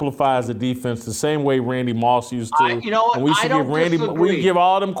simplifies the defense the same way Randy Moss used to. You know what? And we should give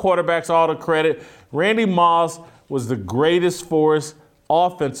all them quarterbacks all the credit. Randy Moss was the greatest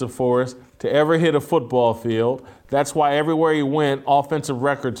offensive force to ever hit a football field. That's why everywhere he went, offensive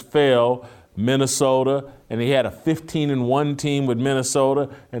records fell. Minnesota, and he had a 15-1 team with Minnesota,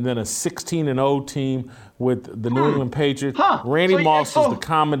 and then a 16-0 team with the New England Patriots. Randy Moss was the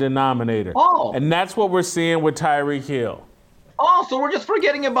common denominator. And that's what we're seeing with Tyreek Hill. Oh, so we're just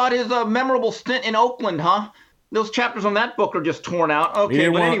forgetting about his memorable stint in Oakland, huh? Those chapters on that book are just torn out. Okay, he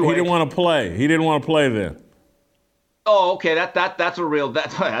didn't want to play. He didn't want to play then. Oh, okay. That's a real.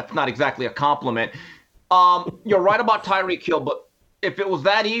 That's not exactly a compliment. You're right about Tyreek Hill, but if it was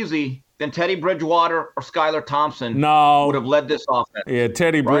that easy, then Teddy Bridgewater or Skylar Thompson would have led this offense. Yeah,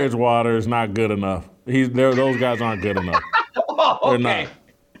 Teddy Bridgewater is not good enough. Those guys aren't good enough. Okay. They're not.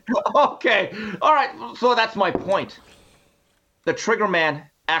 Okay. All right. So that's my point. The trigger man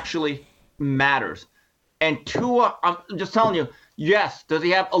actually matters. And Tua, I'm just telling you, yes. Does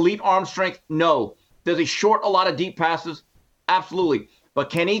he have elite arm strength? No. Does he short a lot of deep passes? Absolutely. But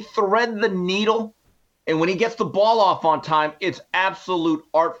can he thread the needle? And when he gets the ball off on time, it's absolute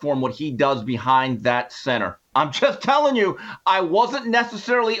art form what he does behind that center. I'm just telling you, I wasn't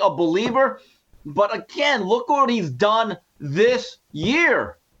necessarily a believer, but again, look what he's done this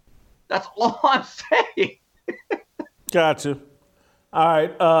year. That's all I'm saying. Gotcha. All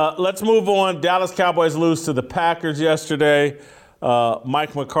right, let's move on. Dallas Cowboys lose to the Packers yesterday.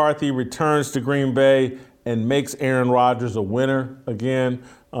 Mike McCarthy returns to Green Bay and makes Aaron Rodgers a winner again.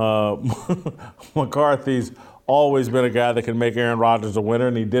 McCarthy's always been a guy that can make Aaron Rodgers a winner,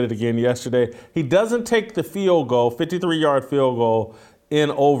 and he did it again yesterday. He doesn't take the field goal, 53-yard field goal,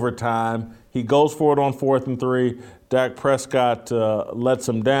 in overtime. He goes for it on 4th and 3. Dak Prescott lets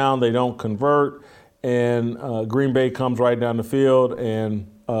him down. They don't convert, and Green Bay comes right down the field and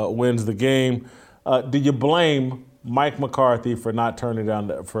wins the game. Do you blame Mike McCarthy for not taking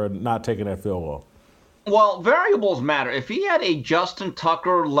that field goal? Well, variables matter. If he had a Justin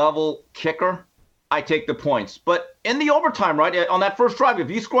Tucker level kicker, I take the points. But in the overtime, right, on that first drive,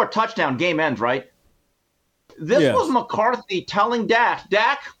 if you score a touchdown, game ends, right? This was McCarthy telling Dak,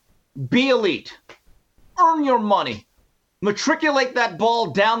 be elite. Earn your money. Matriculate that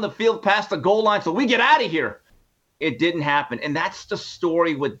ball down the field past the goal line so we get out of here. It didn't happen. And that's the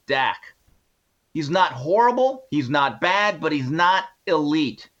story with Dak. He's not horrible. He's not bad, but he's not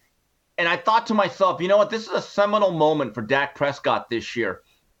elite. And I thought to myself, you know what? This is a seminal moment for Dak Prescott this year.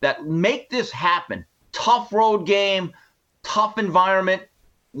 That make this happen. Tough road game, tough environment.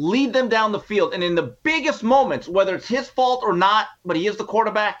 Lead them down the field. And in the biggest moments, whether it's his fault or not, but he is the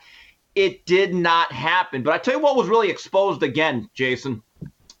quarterback, it did not happen. But I tell you what was really exposed again, Jason.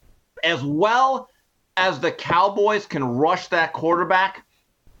 As well as the Cowboys can rush that quarterback,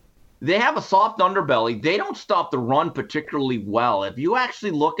 they have a soft underbelly. They don't stop the run particularly well. If you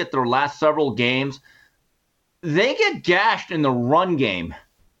actually look at their last several games, they get gashed in the run game.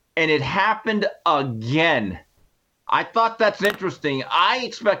 And it happened again. I thought that's interesting. I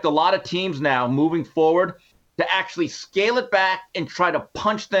expect a lot of teams now moving forward to actually scale it back and try to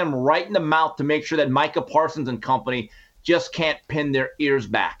punch them right in the mouth to make sure that Micah Parsons and company just can't pin their ears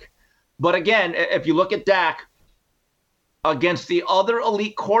back. But again, if you look at Dak, against the other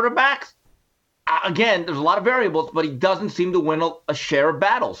elite quarterbacks, again, there's a lot of variables, but he doesn't seem to win a share of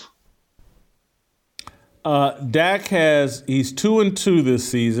battles. Dak he's 2-2 this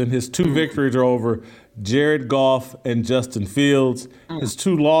season. His 2 victories are over Jared Goff and Justin Fields. His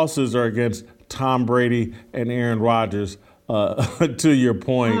 2 losses are against Tom Brady and Aaron Rodgers, to your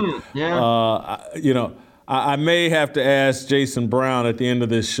point. I may have to ask Jason Brown at the end of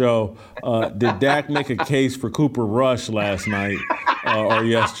this show, did Dak make a case for Cooper Rush last night or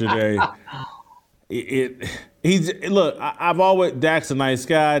yesterday? Dak's a nice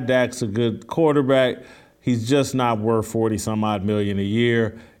guy. Dak's a good quarterback. He's just not worth $40-some-odd million a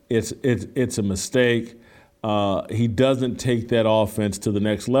year. It's a mistake. He doesn't take that offense to the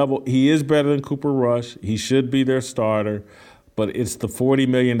next level. He is better than Cooper Rush. He should be their starter, but it's the $40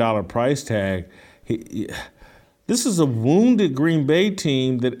 million price tag. This is a wounded Green Bay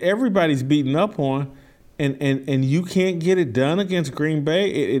team that everybody's beating up on, and you can't get it done against Green Bay.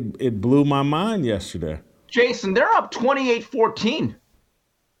 It blew my mind yesterday. Jason, they're up 28-14.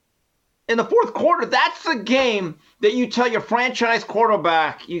 In the fourth quarter, that's the game that you tell your franchise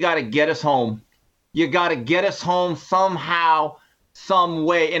quarterback, you got to get us home. You got to get us home somehow, some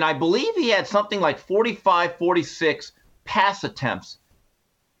way. And I believe he had something like 45, 46 pass attempts.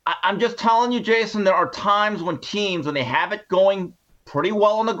 I'm just telling you, Jason, there are times when teams, when they have it going pretty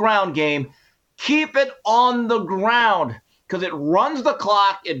well in the ground game, keep it on the ground because it runs the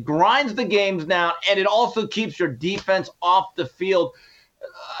clock, it grinds the games down, and it also keeps your defense off the field.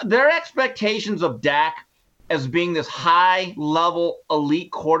 Their expectations of Dak as being this high-level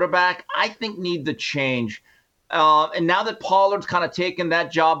elite quarterback, I think need to change. And now that Pollard's kind of taken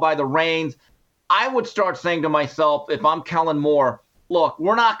that job by the reins, I would start saying to myself, if I'm Kellen Moore, look,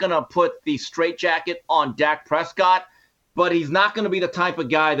 we're not going to put the straitjacket on Dak Prescott, but he's not going to be the type of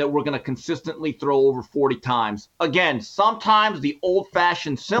guy that we're going to consistently throw over 40 times. Again, sometimes the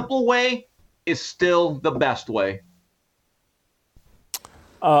old-fashioned simple way is still the best way.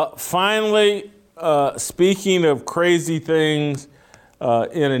 Finally, speaking of crazy things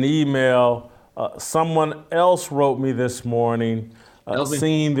in an email, someone else wrote me this morning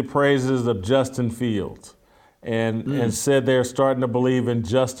singing the praises of Justin Fields and said they're starting to believe in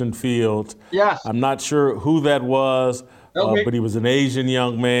Justin Fields. Yes. I'm not sure who that was, but he was an Asian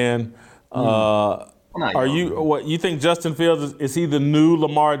young man. You think Justin Fields, is he the new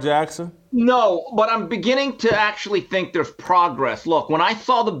Lamar Jackson? No, but I'm beginning to actually think there's progress. Look, when I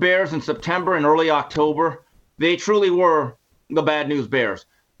saw the Bears in September and early October, they truly were the bad news Bears.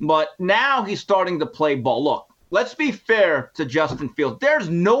 But now he's starting to play ball. Look, let's be fair to Justin Fields. There's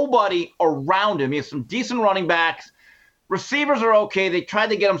nobody around him. He has some decent running backs. Receivers are okay. They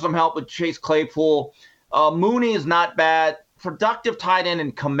tried to get him some help with Chase Claypool. Mooney is not bad. Productive tight end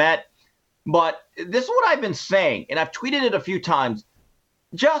in Kmet. But this is what I've been saying, and I've tweeted it a few times.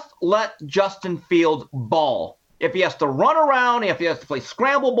 Just let Justin Fields ball. If he has to run around, if he has to play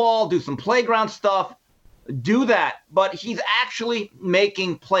scramble ball, do some playground stuff, do that. But he's actually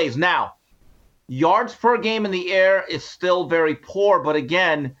making plays. Now, yards per game in the air is still very poor, but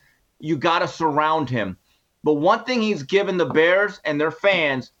again, you got to surround him. But one thing he's given the Bears and their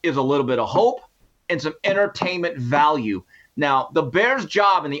fans is a little bit of hope and some entertainment value. Now, the Bears'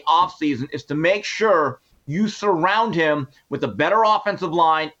 job in the offseason is to make sure you surround him with a better offensive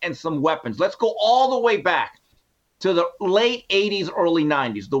line and some weapons. Let's go all the way back to the late 80s, early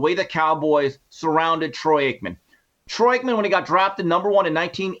 90s, the way the Cowboys surrounded Troy Aikman. Troy Aikman, when he got drafted number 1 in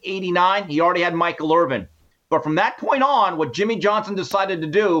 1989, he already had Michael Irvin. But from that point on, what Jimmy Johnson decided to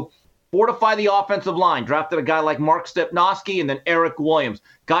do, fortify the offensive line, drafted a guy like Mark Stepnoski and then Eric Williams,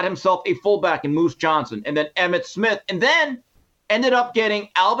 got himself a fullback in Moose Johnson, and then Emmitt Smith, and then ended up getting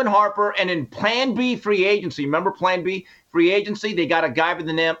Alvin Harper, and in Plan B free agency, remember Plan B free agency, they got a guy by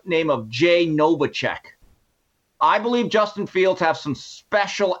the name of Jay Novacek. I believe Justin Fields has some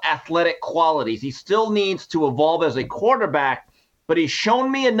special athletic qualities. He still needs to evolve as a quarterback, but he's shown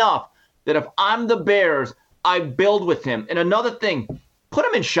me enough that if I'm the Bears, I build with him. And another thing, put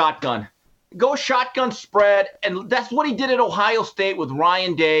him in shotgun. Go shotgun spread, and that's what he did at Ohio State with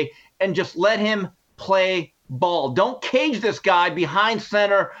Ryan Day, and just let him play ball. Don't cage this guy behind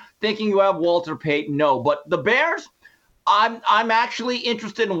center thinking you have Walter Payton. No, but the Bears, I'm actually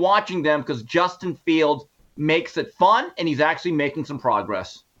interested in watching them because Justin Fields makes it fun, and he's actually making some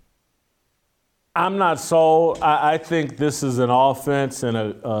progress. I'm not sold. I think this is an offense and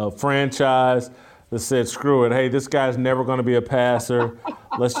a franchise that said, screw it. Hey, this guy's never going to be a passer.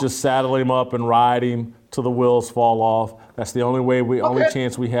 Let's just saddle him up and ride him till the wheels fall off. That's the only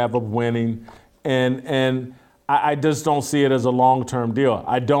chance we have of winning. And I just don't see it as a long-term deal.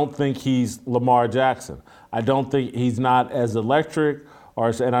 I don't think he's Lamar Jackson. I don't think he's not as electric,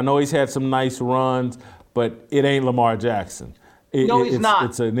 and I know he's had some nice runs, but it ain't Lamar Jackson. He's not.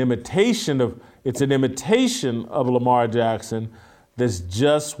 It's an imitation of Lamar Jackson that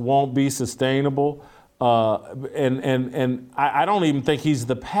just won't be sustainable. And I don't even think he's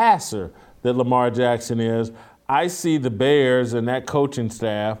the passer that Lamar Jackson is. I see the Bears and that coaching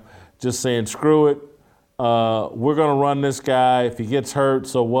staff just saying, screw it. we're going to run this guy. If he gets hurt,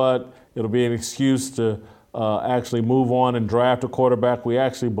 so what? It'll be an excuse to actually move on and draft a quarterback we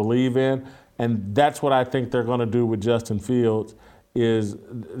actually believe in. And that's what I think they're going to do with Justin Fields, is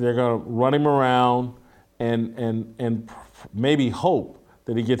they're going to run him around and maybe hope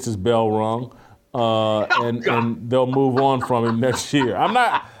that he gets his bell rung. And they'll move on from him next year.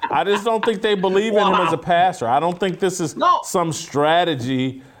 I just don't think they believe in him as a passer. I don't think this is some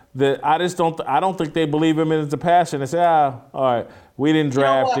strategy that I don't think they believe him as a passer. And they say, all right, we didn't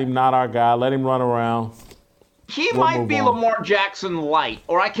draft him, not our guy. Let him run around. He might be Lamar Jackson light,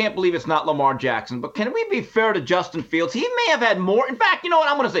 or I can't believe it's not Lamar Jackson. But can we be fair to Justin Fields? He may have had more. In fact, you know what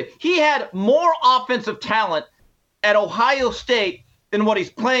I'm going to say? He had more offensive talent at Ohio State than what he's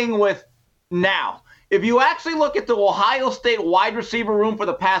playing with now. If you actually look at the Ohio State wide receiver room for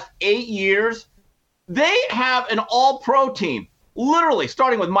the past 8 years, they have an all-pro team, literally,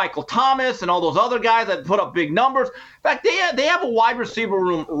 starting with Michael Thomas and all those other guys that put up big numbers. In fact, they have a wide receiver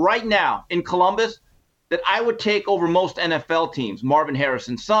room right now in Columbus that I would take over most NFL teams. Marvin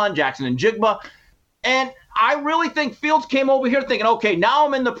Harrison's son, Jackson Njigba. And I really think Fields came over here thinking, okay, now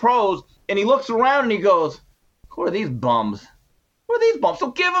I'm in the pros, and he looks around and he goes, who are these bums? Who are these bums?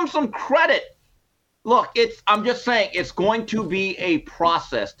 So give him some credit. Look, I'm just saying it's going to be a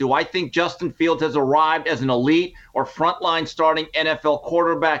process. Do I think Justin Fields has arrived as an elite or frontline starting NFL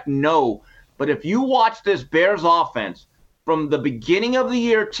quarterback? No. But if you watch this Bears offense from the beginning of the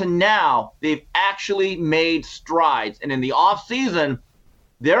year to now, they've actually made strides. And in the offseason,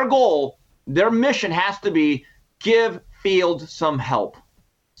 their goal, their mission has to be give Fields some help.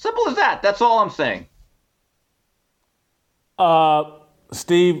 Simple as that. That's all I'm saying.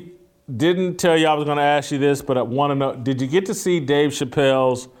 Steve, didn't tell you I was going to ask you this, but I want to know, did you get to see Dave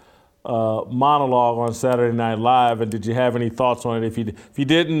Chappelle's monologue on Saturday Night Live, and did you have any thoughts on it? If you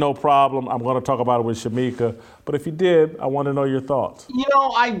didn't, no problem. I'm going to talk about it with Shamika. But if you did, I want to know your thoughts. You know,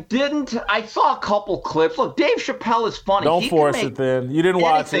 I didn't. I saw a couple clips. Look, Dave Chappelle is funny. Don't force it then. You didn't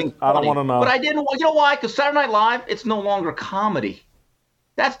watch it. I don't want to know. But I didn't. You know why? Because Saturday Night Live, it's no longer comedy.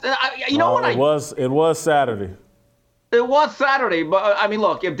 That's you know what? It was Saturday. It was Saturday, but I mean,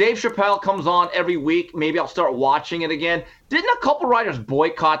 look, if Dave Chappelle comes on every week, maybe I'll start watching it again. Didn't a couple writers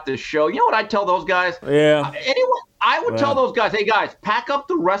boycott this show? You know what I'd tell those guys? Yeah. Anyway, I would tell those guys, hey, guys, pack up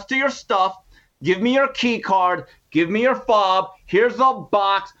the rest of your stuff. Give me your key card. Give me your fob. Here's a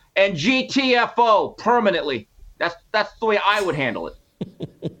box. And GTFO permanently. That's the way I would handle it.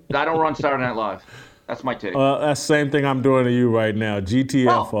 I don't run Saturday Night Live. That's my take. That's the same thing I'm doing to you right now.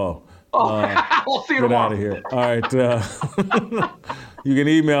 GTFO. We'll see you get tomorrow. Out of here. All right. You can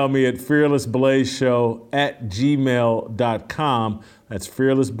email me at fearlessblazeshow@gmail.com. That's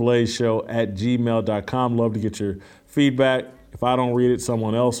fearlessblazeshow@gmail.com. Love to get your feedback. If I don't read it,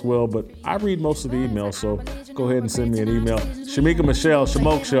 someone else will, but I read most of the emails, so go ahead and send me an email. Shamika Michelle,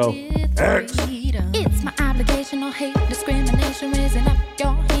 Shamoke Show. X. It's my obligation, no hate, discrimination, raising up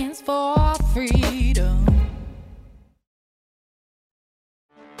your hands for freedom.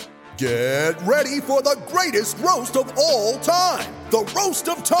 Get ready for the greatest roast of all time, the Roast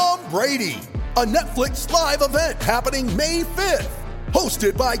of Tom Brady, a Netflix live event happening May 5th.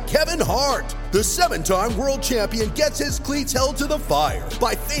 Hosted by Kevin Hart, the 7-time world champion gets his cleats held to the fire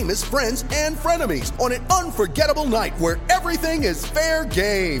by famous friends and frenemies on an unforgettable night where everything is fair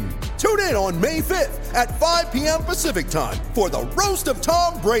game. Tune in on May 5th at 5 p.m. Pacific time for the Roast of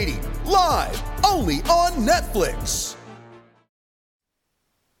Tom Brady, live only on Netflix.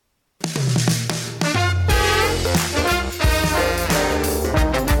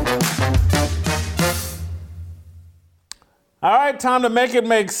 All right, time to make it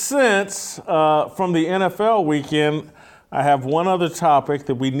make sense from the NFL weekend. I have one other topic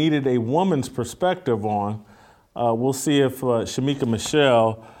that we needed a woman's perspective on. We'll see if Shamika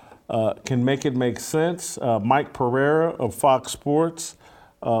Michelle can make it make sense. Mike Pereira of Fox Sports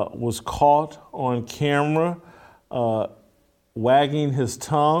was caught on camera wagging his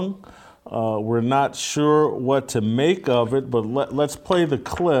tongue. We're not sure what to make of it, but let's play the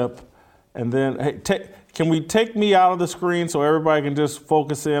clip and then, hey, can we take me out of the screen so everybody can just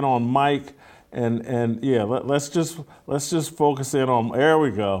focus in on Mike and yeah, let's just focus in on, there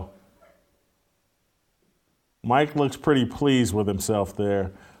we go. Mike looks pretty pleased with himself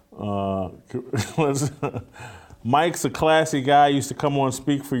there. Mike's a classy guy, used to come on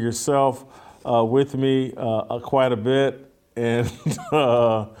Speak for Yourself with me quite a bit, and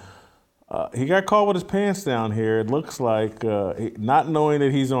he got caught with his pants down here. It looks like, not knowing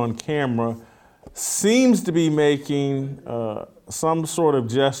that he's on camera, seems to be making some sort of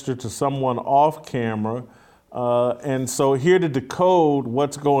gesture to someone off camera. And so here to decode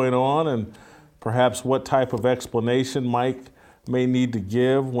what's going on and perhaps what type of explanation Mike may need to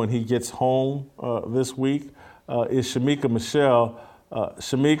give when he gets home this week is Shamika Michelle.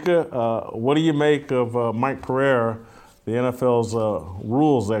 Shamika, what do you make of Mike Pereira, the NFL's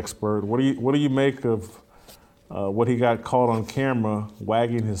rules expert? What do you make of what he got caught on camera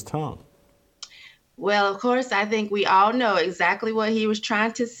wagging his tongue? Well, of course, I think we all know exactly what he was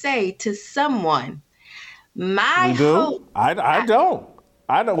trying to say to someone. My hope. I don't.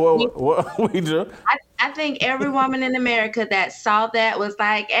 I know what we do. I think every woman in America that saw that was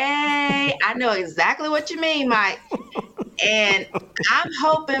like, hey, I know exactly what you mean, Mike. And I'm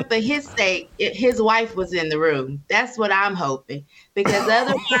hoping for his sake, his wife was in the room. That's what I'm hoping. Because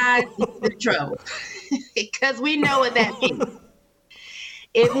otherwise, he's in trouble. Because we know what that means.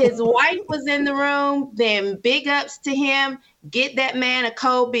 If his wife was in the room, then big ups to him. Get that man a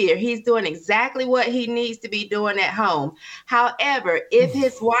cold beer. He's doing exactly what he needs to be doing at home. However, if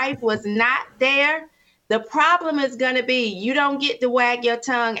his wife was not there, the problem is going to be you don't get to wag your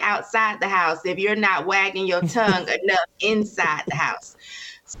tongue outside the house if you're not wagging your tongue enough inside the house.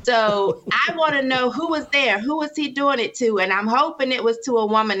 So I want to know who was there. Who was he doing it to? And I'm hoping it was to a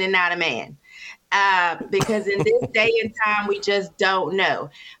woman and not a man. Because in this day and time, we just don't know.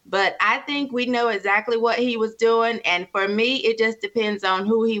 But I think we know exactly what he was doing. And for me, it just depends on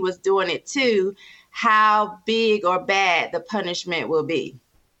who he was doing it to, how big or bad the punishment will be.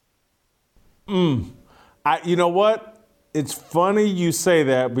 You know what? It's funny you say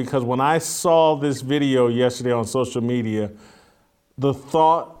that because when I saw this video yesterday on social media, the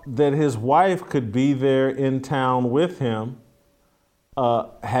thought that his wife could be there in town with him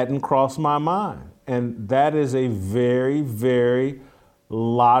hadn't crossed my mind. And that is a very, very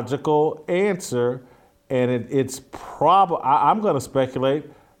logical answer. And it's probably, I'm going to speculate,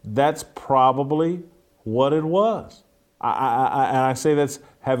 that's probably what it was. I say that's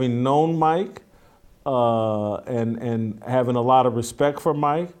having known Mike and having a lot of respect for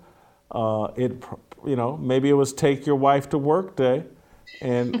Mike. Maybe it was take your wife to work day.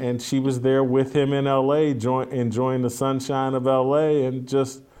 And she was there with him in L.A., enjoying the sunshine of L.A., and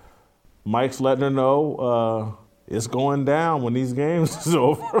just Mike's letting her know it's going down when these games is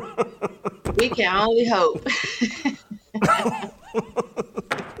over. We can only hope.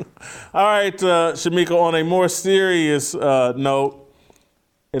 All right, Shamika, on a more serious note,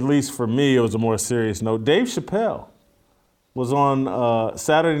 at least for me, it was a more serious note. Dave Chappelle was on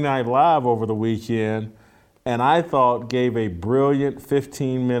Saturday Night Live over the weekend, and I thought gave a brilliant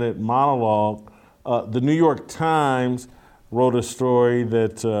 15-minute monologue. The New York Times wrote a story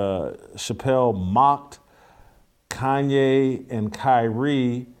that Chappelle mocked Kanye and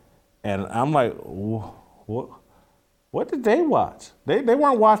Kyrie, and I'm like, what did they watch? They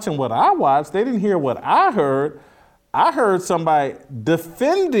weren't watching what I watched. They didn't hear what I heard. I heard somebody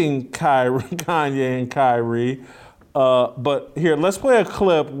defending Kanye and Kyrie. But here, let's play a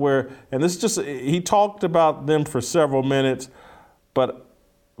clip where, and this is just, he talked about them for several minutes, but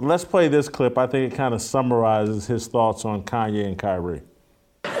let's play this clip. I think it kind of summarizes his thoughts on Kanye and Kyrie.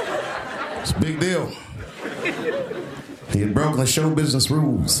 It's a big deal. He had broken the show business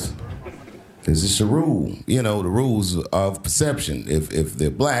rules. It's just a rule, the rules of perception. If they're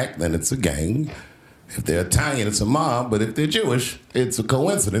black, then it's a gang. If they're Italian, it's a mob. But if they're Jewish, it's a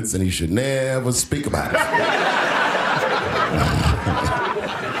coincidence, and he should never speak about it.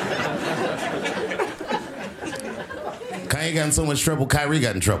 Kanye got in so much trouble, Kyrie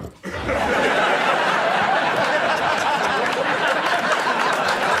got in trouble.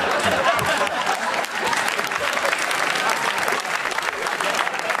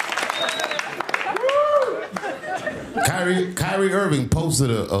 Kyrie Irving posted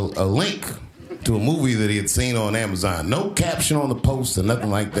a link to a movie that he had seen on Amazon. No caption on the post or nothing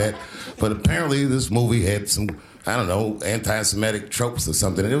like that. But apparently this movie had some, anti-Semitic tropes or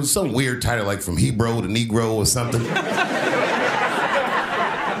something. And it was some weird title like From Hebrew to Negro or something.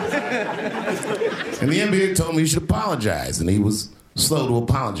 And the NBA told me he should apologize. And he was slow to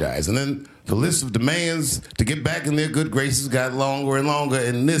apologize. And then the list of demands to get back in their good graces got longer and longer.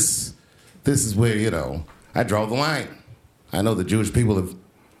 And this is where, I draw the line. I know the Jewish people have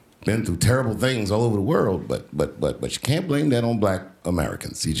been through terrible things all over the world, but you can't blame that on black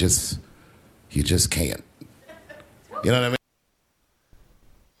Americans. You just can't. You know what I mean?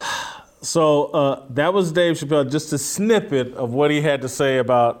 So that was Dave Chappelle, just a snippet of what he had to say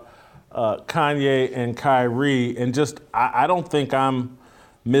about Kanye and Kyrie. And just, I don't think I'm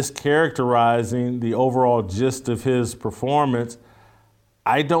mischaracterizing the overall gist of his performance.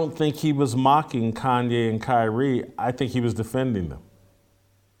 I don't think he was mocking Kanye and Kyrie. I think he was defending them.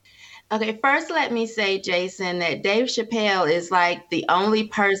 Okay, first let me say, Jason, that Dave Chappelle is like the only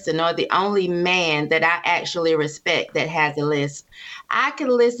person or the only man that I actually respect that has a lisp. I could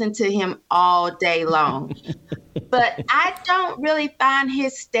listen to him all day long, but I don't really find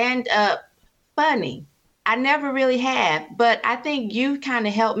his stand-up funny. I never really have, but I think you kind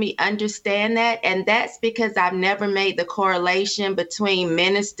of helped me understand that. And that's because I've never made the correlation between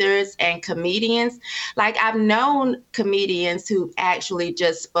ministers and comedians. Like, I've known comedians who actually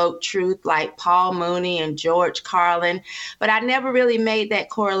just spoke truth, like Paul Mooney and George Carlin, but I never really made that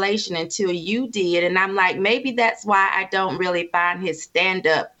correlation until you did. And I'm like, maybe that's why I don't really find his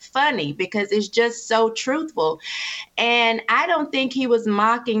stand-up funny, because it's just so truthful. And I don't think he was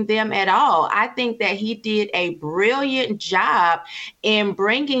mocking them at all. I think that he did a brilliant job in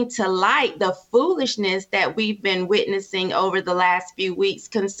bringing to light the foolishness that we've been witnessing over the last few weeks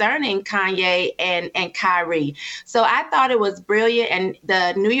concerning Kanye and Kyrie. So I thought it was brilliant. And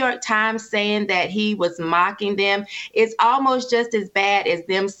the New York Times saying that he was mocking them is almost just as bad as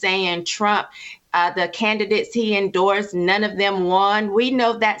them saying Trump, the candidates he endorsed, none of them won. We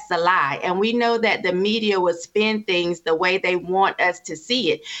know that's a lie. And we know that the media will spin things the way they want us to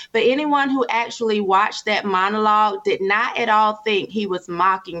see it. But anyone who actually watched that monologue did not at all think he was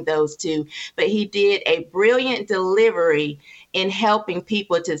mocking those two. But he did a brilliant delivery in helping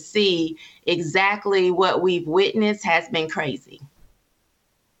people to see exactly what we've witnessed has been crazy.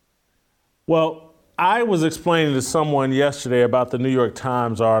 Well, I was explaining to someone yesterday about the New York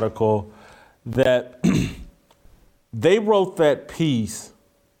Times article that they wrote that piece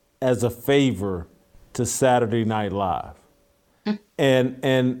as a favor to Saturday Night Live. And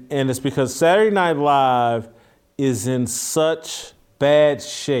it's because Saturday Night Live is in such bad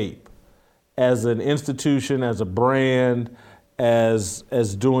shape as an institution, as a brand, as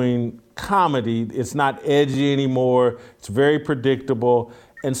doing comedy. It's not edgy anymore. It's very predictable.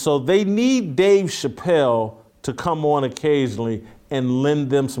 And so they need Dave Chappelle to come on occasionally and lend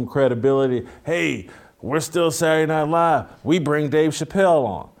them some credibility. Hey, we're still Saturday Night Live. We bring Dave Chappelle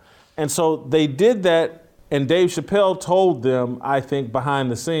on. And so they did that, and Dave Chappelle told them, I think behind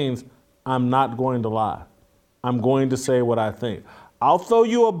the scenes, I'm not going to lie. I'm going to say what I think. I'll throw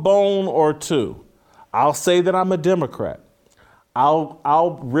you a bone or two. I'll say that I'm a Democrat.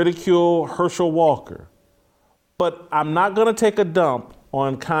 I'll ridicule Herschel Walker. But I'm not gonna take a dump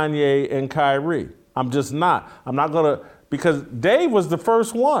on Kanye and Kyrie. I'm just not. I'm not gonna, because Dave was the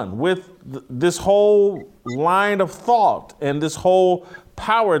first one with this whole line of thought and this whole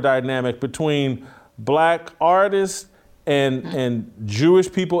power dynamic between black artists and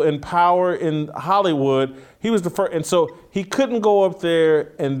Jewish people in power in Hollywood. He was the first, and so he couldn't go up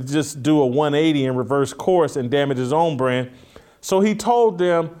there and just do a 180 and reverse course and damage his own brand. So he told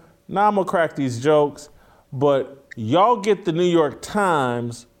them, nah, I'm gonna crack these jokes, but y'all get the New York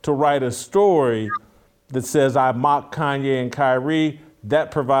Times to write a story that says I mock Kanye and Kyrie.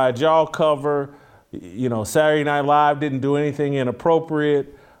 That provides y'all cover. You know, Saturday Night Live didn't do anything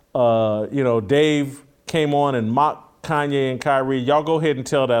inappropriate. Dave came on and mocked Kanye and Kyrie. Y'all go ahead and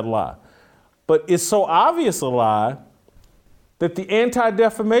tell that lie. But it's so obvious a lie that the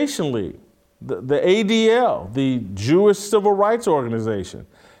Anti-Defamation League, the ADL, the Jewish Civil Rights Organization,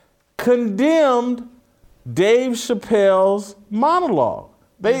 condemned Dave Chappelle's monologue.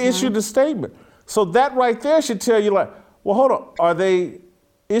 They issued a statement. So that right there should tell you, like, well, hold on. Are they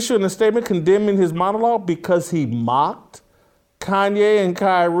issuing a statement condemning his monologue because he mocked Kanye and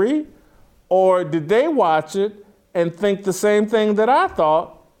Kyrie? Or did they watch it and think the same thing that I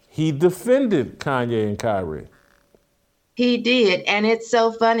thought? He defended Kanye and Kyrie. He did. And it's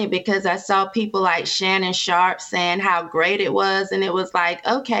so funny because I saw people like Shannon Sharp saying how great it was. And it was like,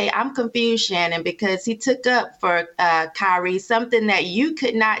 okay, I'm confused, Shannon, because he took up for Kyrie, something that you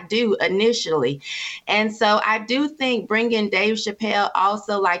could not do initially. And so I do think bringing Dave Chappelle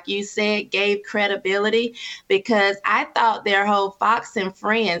also, like you said, gave credibility, because I thought their whole Fox and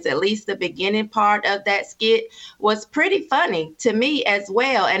Friends, at least the beginning part of that skit, was pretty funny to me as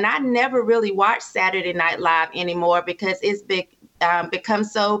well. And I never really watched Saturday Night Live anymore because it's become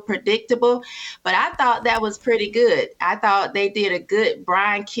so predictable, but I thought that was pretty good. I thought they did a good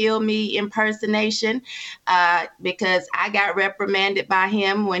Brian Kilmeade impersonation because I got reprimanded by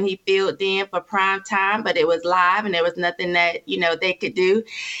him when he filled in for prime time, but it was live and there was nothing that, they could do.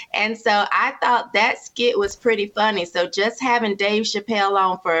 And so I thought that skit was pretty funny. So just having Dave Chappelle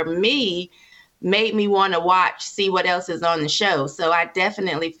on for me made me want to see what else is on the show. So I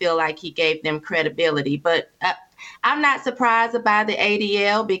definitely feel like he gave them credibility, but I'm not surprised by the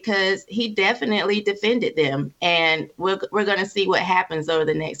ADL because he definitely defended them, and we're going to see what happens over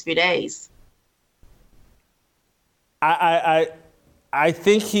the next few days. I I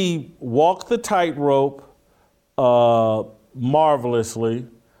think he walked the tightrope marvelously.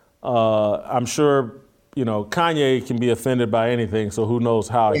 I'm sure, Kanye can be offended by anything, so who knows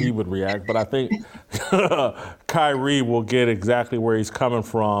how he would react. But I think Kyrie will get exactly where he's coming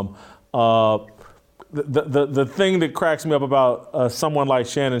from. The thing that cracks me up about someone like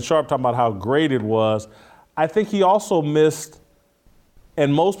Shannon Sharpe talking about how great it was, I think he also missed,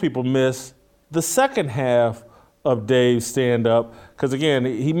 and most people miss, the second half of Dave's stand-up. Because again,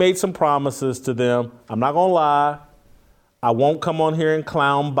 he made some promises to them. I'm not gonna lie, I won't come on here and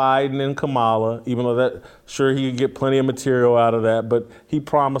clown Biden and Kamala, even though sure he could get plenty of material out of that, but he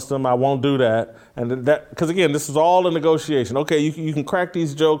promised them I won't do that. And that, because again, this is all a negotiation. Okay, you can crack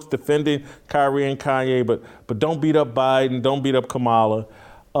these jokes defending Kyrie and Kanye, but don't beat up Biden, don't beat up Kamala.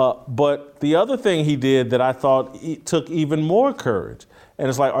 But the other thing he did that I thought took even more courage, and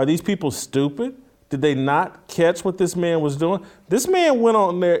it's like, are these people stupid? Did they not catch what this man was doing? This man went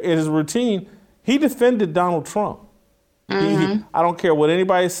on there in his routine, he defended Donald Trump. I don't care what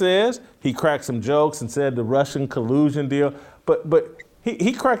anybody says. He cracked some jokes and said the Russian collusion deal. But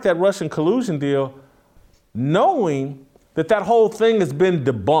he cracked that Russian collusion deal knowing that whole thing has been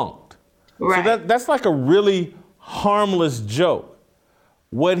debunked. Right. So that's like a really harmless joke.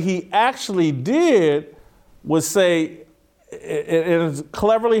 What he actually did was say, and it's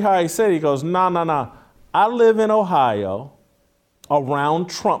cleverly how he said it, he goes, no. I live in Ohio around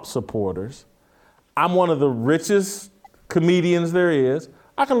Trump supporters. I'm one of the richest comedians there is.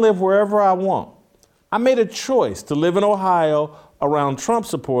 I can live wherever I want. I made a choice to live in Ohio around Trump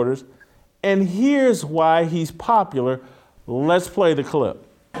supporters, and here's why he's popular. Let's play the clip.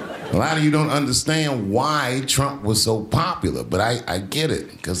 A lot of you don't understand why Trump was so popular, but I get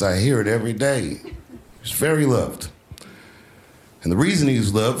it, because I hear it every day. He's very loved. And the reason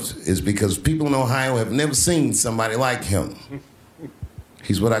he's loved is because people in Ohio have never seen somebody like him.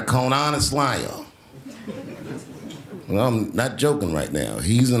 He's what I call an honest liar. Well, I'm not joking right now.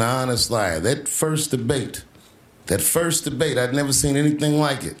 He's an honest liar. That first debate, I'd never seen anything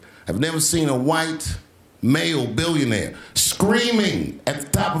like it. I've never seen a white male billionaire screaming at the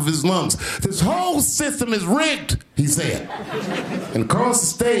top of his lungs, "This whole system is rigged," he said. And across the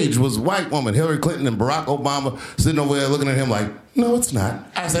stage was a white woman, Hillary Clinton and Barack Obama, sitting over there looking at him like, "No, it's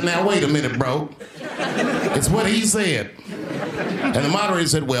not." I said, "Now, wait a minute, bro. It's what he said." And the moderator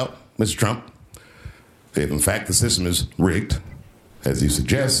said, "Well, Mr. Trump, if in fact the system is rigged, as you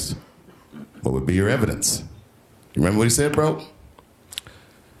suggest, what would be your evidence?" You remember what he said, bro?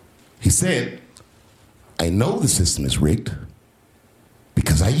 He said, "I know the system is rigged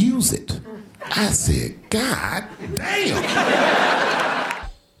because I use it." I said, God damn.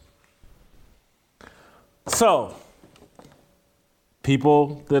 So,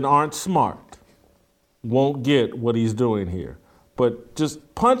 people that aren't smart won't get what he's doing here. But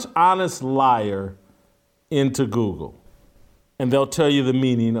just punch honest liar into Google, and they'll tell you the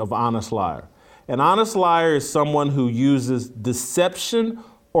meaning of honest liar. An honest liar is someone who uses deception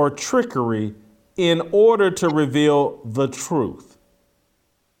or trickery in order to reveal the truth.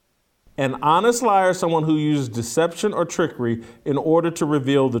 An honest liar is someone who uses deception or trickery in order to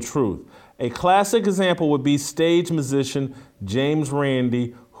reveal the truth. A classic example would be stage musician James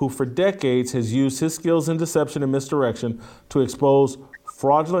Randi, who for decades has used his skills in deception and misdirection to expose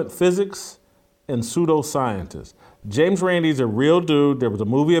fraudulent physics and pseudoscientists. James Randi's a real dude. There was a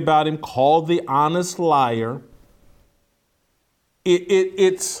movie about him called The Honest Liar.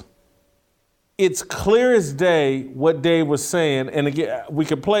 It's clear as day what Dave was saying. And again,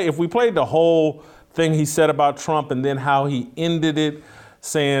 if we played the whole thing he said about Trump and then how he ended it,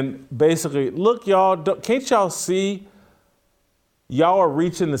 saying basically, look, y'all, can't y'all see y'all are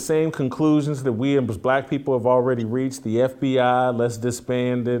reaching the same conclusions that we as black people have already reached? The FBI, let's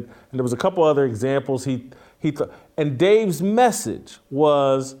disband it. And there was a couple other examples and Dave's message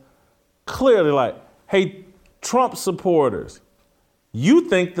was clearly like, hey, Trump supporters, you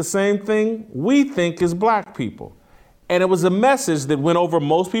think the same thing we think as black people. And it was a message that went over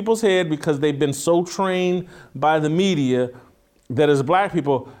most people's head because they've been so trained by the media that as black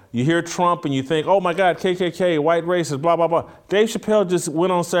people, you hear Trump and you think, oh my God, KKK, white racist, blah, blah, blah. Dave Chappelle just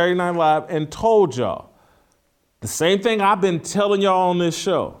went on Saturday Night Live and told y'all the same thing I've been telling y'all on this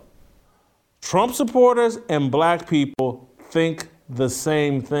show. Trump supporters and black people think the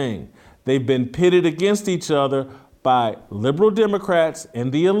same thing. They've been pitted against each other by liberal Democrats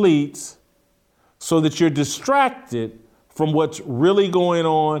and the elites so that you're distracted from what's really going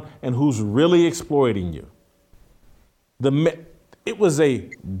on and who's really exploiting you. It was a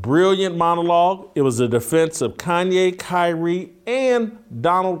brilliant monologue. It was a defense of Kanye, Kyrie, and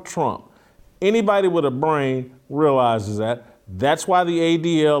Donald Trump. Anybody with a brain realizes that. That's why the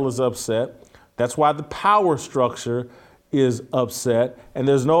ADL is upset. That's why the power structure is upset. And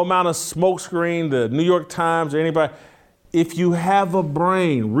there's no amount of smokescreen, the New York Times or anybody. If you have a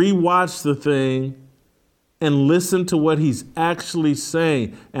brain, rewatch the thing and listen to what he's actually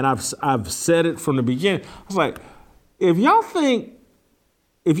saying. And I've said it from the beginning. I was like, if y'all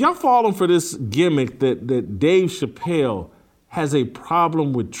falling for this gimmick that Dave Chappelle has a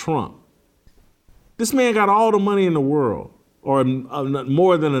problem with Trump, this man got all the money in the world, or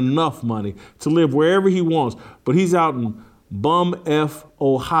more than enough money to live wherever he wants, but he's out in bum F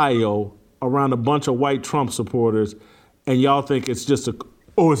Ohio around a bunch of white Trump supporters, and y'all think it's just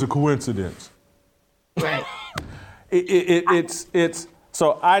it's a coincidence. Right.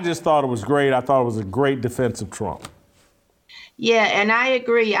 So I just thought it was great. I thought it was a great defense of Trump. Yeah, and I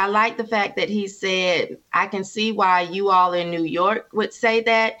agree. I like the fact that he said, I can see why you all in New York would say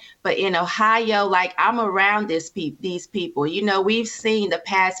that, but in Ohio, like, I'm around these people. You know, we've seen the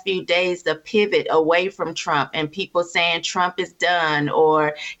past few days the pivot away from Trump and people saying Trump is done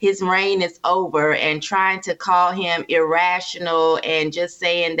or his reign is over and trying to call him irrational and just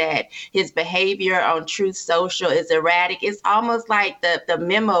saying that his behavior on Truth Social is erratic. It's almost like the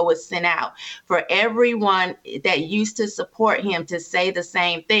memo was sent out for everyone that used to support him to say the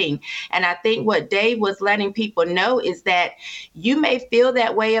same thing. And I think what Dave was letting people know is that you may feel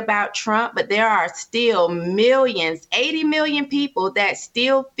that way about Trump, but there are still millions, 80 million people that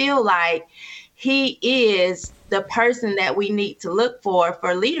still feel like he is the person that we need to look for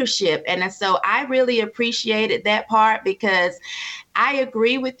leadership. And so I really appreciated that part because I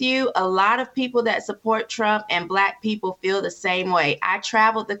agree with you. A lot of people that support Trump and Black people feel the same way. I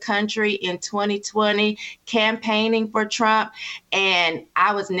traveled the country in 2020 campaigning for Trump, and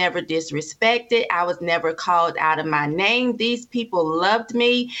I was never disrespected. I was never called out of my name. These people loved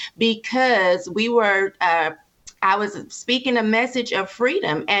me because I was speaking a message of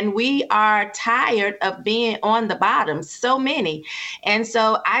freedom, and we are tired of being on the bottom, so many. And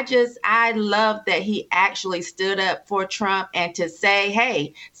so I love that he actually stood up for Trump and to say,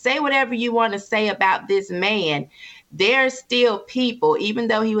 hey, say whatever you want to say about this man. There's still people, even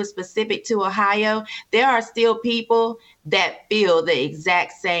though he was specific to Ohio, there are still people that feel the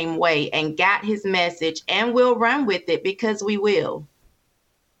exact same way and got his message and will run with it because we will.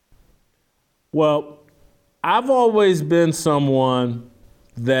 Well, I've always been someone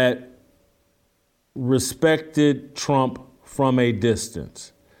that respected Trump from a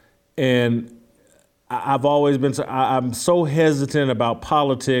distance. And I've always been, I'm so hesitant about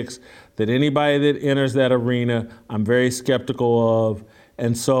politics that anybody that enters that arena, I'm very skeptical of.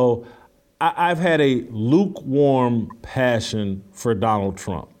 And so I've had a lukewarm passion for Donald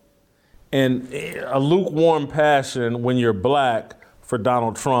Trump. And a lukewarm passion when you're Black for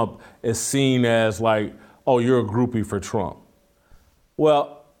Donald Trump is seen as like, oh, you're a groupie for Trump.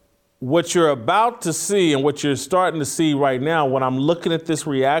 Well, what you're about to see and what you're starting to see right now, when I'm looking at this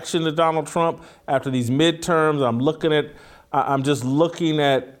reaction to Donald Trump after these midterms, I'm just looking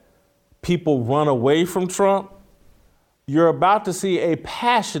at people run away from Trump. You're about to see a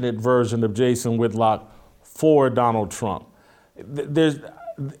passionate version of Jason Whitlock for Donald Trump. There's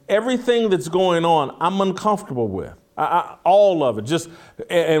everything that's going on, I'm uncomfortable with. All of it.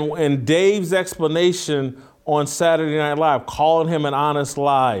 And Dave's explanation on Saturday Night Live, calling him an honest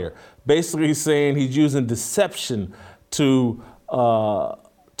liar, basically saying he's using deception to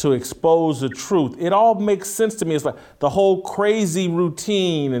expose the truth. It all makes sense to me. It's like the whole crazy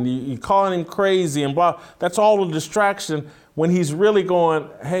routine and you calling him crazy and blah. That's all a distraction when he's really going,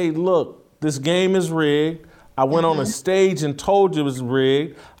 hey, look, this game is rigged. I went on a stage and told you it was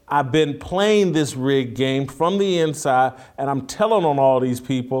rigged. I've been playing this rigged game from the inside, and I'm telling on all these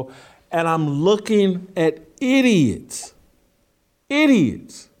people, and I'm looking at idiots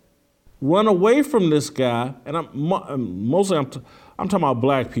run away from this guy, and I'm talking about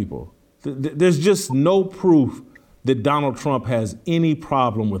Black people. There's just no proof that Donald Trump has any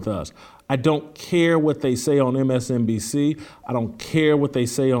problem with us. I don't care what they say on MSNBC. I don't care what they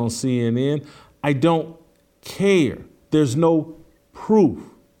say on CNN. I don't care. There's no proof.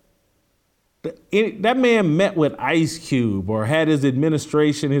 That man met with Ice Cube or had his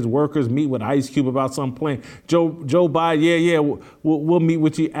administration, his workers meet with Ice Cube about some plan. Joe Biden, we'll meet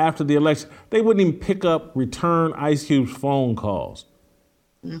with you after the election. They wouldn't even return Ice Cube's phone calls.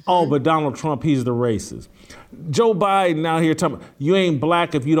 Oh, but Donald Trump, he's the racist. Joe Biden out here talking, you ain't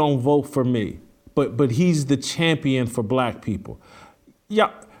Black if you don't vote for me. But he's the champion for Black people. Yeah.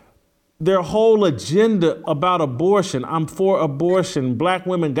 Their whole agenda about abortion. I'm for abortion. Black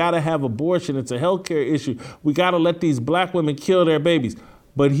women gotta have abortion. It's a healthcare issue. We gotta let these Black women kill their babies.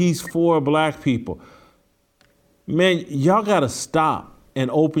 But he's for Black people. man, y'all got to stop and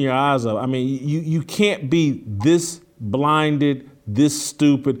open your eyes up. I mean, you can't be this blinded, this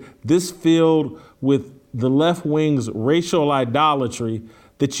stupid, this filled with the left wing's racial idolatry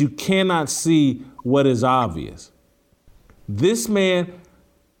that you cannot see what is obvious. This man,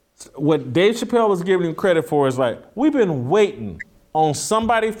 what Dave Chappelle was giving him credit for is like, we've been waiting on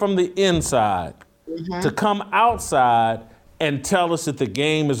somebody from the inside to come outside and tell us that the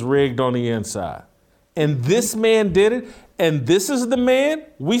game is rigged on the inside. And this man did it, and this is the man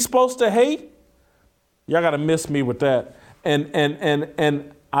we supposed to hate? Y'all gotta miss me with that.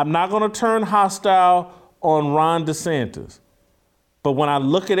 And I'm not gonna turn hostile on Ron DeSantis. But when I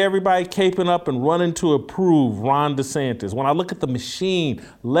look at everybody caping up and running to approve Ron DeSantis, when I look at the machine,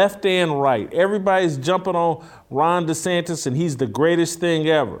 left and right, everybody's jumping on Ron DeSantis and he's the greatest thing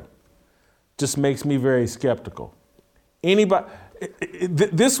ever, just makes me very skeptical. Anybody,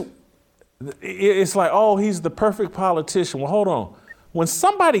 it's like, oh, he's the perfect politician. Well, hold on. When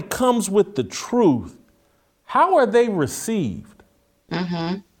somebody comes with the truth, how are they received?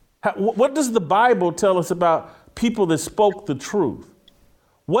 What does the Bible tell us about people that spoke the truth?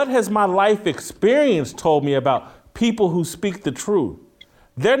 What has my life experience told me about people who speak the truth?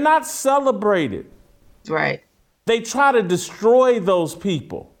 They're not celebrated. Right. They try to destroy those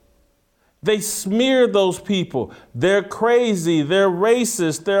people. They smear those people. They're crazy. They're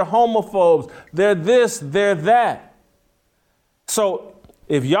racist. They're homophobes. They're this, they're that. So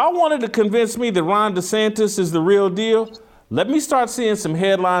if y'all wanted to convince me that Ron DeSantis is the real deal, let me start seeing some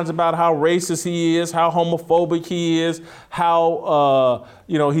headlines about how racist he is, how homophobic he is, how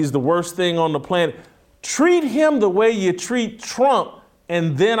he's the worst thing on the planet. Treat him the way you treat Trump,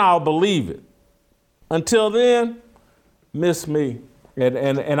 and then I'll believe it. Until then, miss me.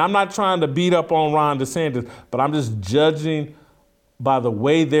 And I'm not trying to beat up on Ron DeSantis, but I'm just judging by the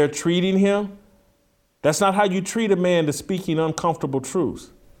way they're treating him. That's not how you treat a man that's speaking uncomfortable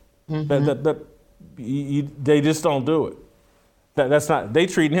truths. They just don't do it. That's not. They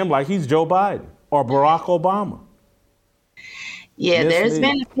treating him like he's Joe Biden or Barack Obama. Yeah, there's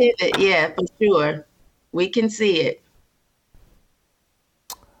been a pivot. Yeah, for sure. We can see it.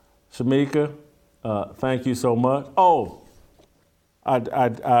 Shamika, thank you so much. Oh,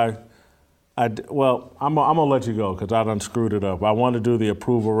 well, I'm gonna let you go because I done screwed it up. I want to do the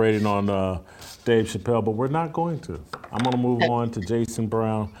approval rating on Dave Chappelle, but we're not going to. I'm gonna move on to Jason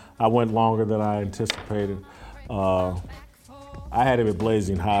Brown. I went longer than I anticipated. I had him at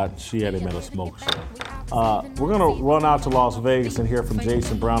Blazing Hot. She had him at a smoke show. We're going to run out to Las Vegas and hear from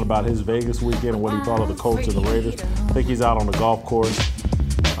Jason Brown about his Vegas weekend and what he thought of the Colts and the Raiders. I think he's out on the golf course.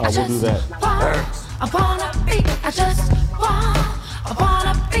 We'll do that. I wanna be, I just want. I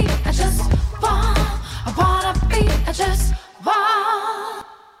wanna be, I just want. I wanna be, I just want.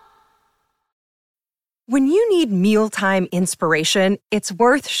 When you need mealtime inspiration, it's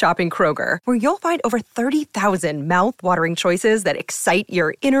worth shopping Kroger, where you'll find over 30,000 mouth-watering choices that excite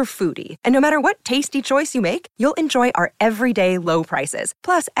your inner foodie. And no matter what tasty choice you make, you'll enjoy our everyday low prices,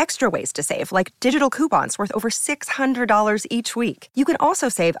 plus extra ways to save, like digital coupons worth over $600 each week. You can also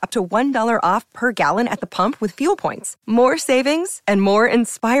save up to $1 off per gallon at the pump with fuel points. More savings and more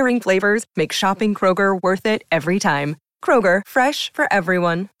inspiring flavors make shopping Kroger worth it every time. Kroger, fresh for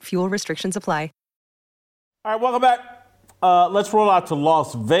everyone. Fuel restrictions apply. All right, welcome back. Let's roll out to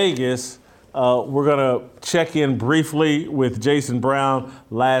Las Vegas. We're going to check in briefly with Jason Brown,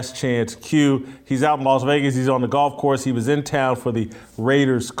 Last Chance Q. He's out in Las Vegas. He's on the golf course. He was in town for the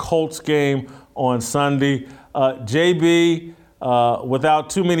Raiders-Colts game on Sunday. JB,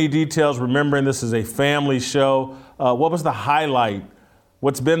 without too many details, remembering this is a family show, what was the highlight?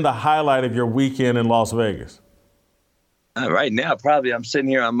 What's been the highlight of your weekend in Las Vegas? Right now, probably I'm sitting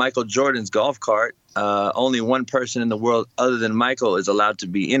here on Michael Jordan's golf cart. Only one person in the world other than Michael is allowed to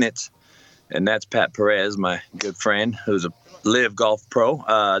be in it, and that's Pat Perez, my good friend, who's a LIV golf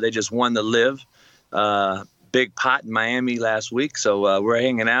pro. They just won the LIV Big Pot in Miami last week, so we're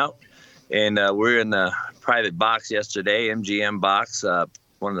hanging out, and we're in the private box yesterday, MGM box,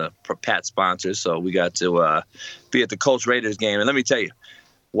 one of the Pat sponsors, so we got to be at the Colts Raiders game. And let me tell you,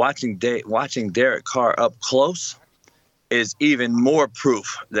 watching Derek Carr up close is even more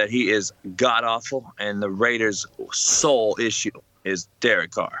proof that he is god-awful, and the Raiders' sole issue is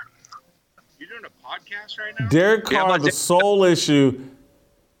Derek Carr. You're doing a podcast right now? Derek Carr, the sole issue,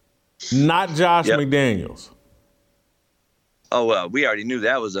 not Josh McDaniels. Oh, well, we already knew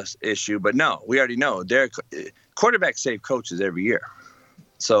that was an issue, but no, we already know. Quarterbacks save coaches every year.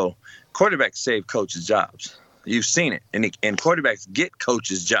 So quarterbacks save coaches' jobs. You've seen it. And quarterbacks get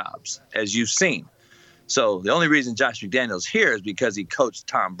coaches' jobs, as you've seen. So the only reason Josh McDaniels here is because he coached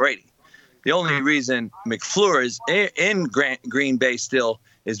Tom Brady. The only reason McFleur is in Green Bay still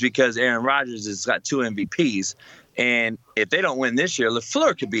is because Aaron Rodgers has got 2 MVPs. And if they don't win this year,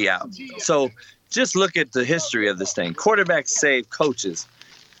 LaFleur could be out. So just look at the history of this thing. Quarterbacks save coaches.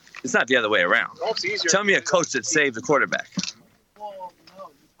 It's not the other way around. Tell me a coach that saved the quarterback.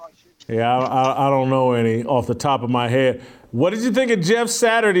 Yeah, I don't know any off the top of my head. What did you think of Jeff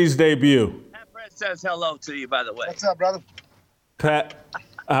Saturday's debut? Pat Perez says hello to you, by the way. What's up, brother? Pat,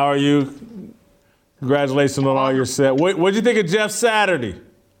 how are you? Congratulations on all your set. What did you think of Jeff Saturday?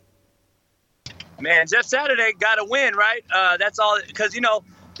 Man, Jeff Saturday got to win, right? That's all. Because, you know,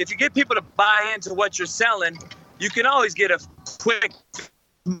 if you get people to buy into what you're selling, you can always get a quick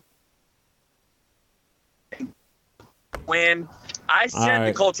win. I said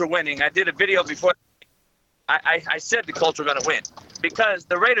the Colts were winning. I did a video before. I said the Colts were going to win because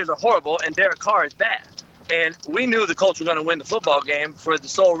the Raiders are horrible and Derek Carr is bad. And we knew the Colts were going to win the football game for the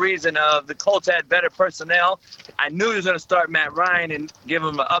sole reason of the Colts had better personnel. I knew he was going to start Matt Ryan and give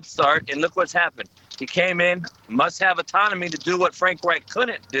him an upstart, and look what's happened. He came in, must have autonomy to do what Frank Reich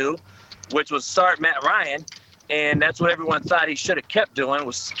couldn't do, which was start Matt Ryan, and that's what everyone thought he should have kept doing,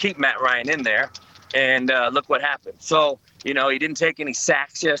 was keep Matt Ryan in there, and look what happened. So, you know, he didn't take any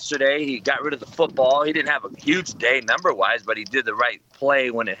sacks yesterday. He got rid of the football. He didn't have a huge day number-wise, but he did the right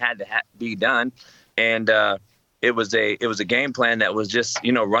play when it had to be done. And it was a game plan that was just,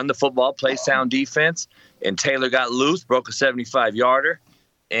 you know, run the football, play sound defense. And Taylor got loose, broke a 75-yarder,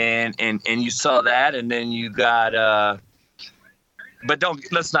 and you saw that. And then you got, but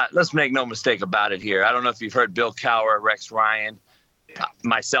let's make no mistake about it here. I don't know if you've heard Bill Cowher, Rex Ryan,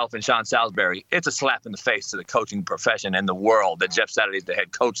 myself, and Sean Salisbury. It's a slap in the face to the coaching profession and the world that Jeff Saturday is the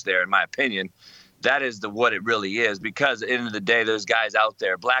head coach there, in my opinion. That is what it really is, because at the end of the day, there's guys out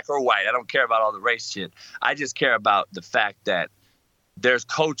there, black or white. I don't care about all the race shit. I just care about the fact that there's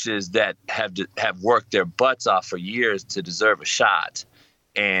coaches that have worked their butts off for years to deserve a shot.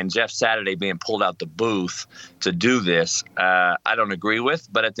 And Jeff Saturday being pulled out the booth to do this, I don't agree with.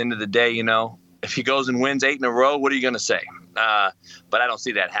 But at the end of the day, you know, if he goes and wins 8 in a row, what are you going to say? But I don't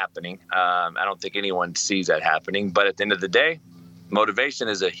see that happening. I don't think anyone sees that happening. But at the end of the day, motivation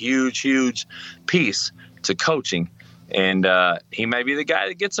is a huge, huge piece to coaching. And he may be the guy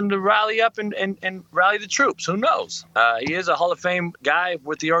that gets him to rally up and rally the troops. Who knows? He is a Hall of Fame guy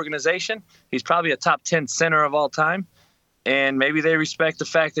with the organization. He's probably a top 10 center of all time. And maybe they respect the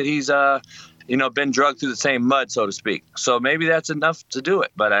fact that he's, been drugged through the same mud, so to speak. So maybe that's enough to do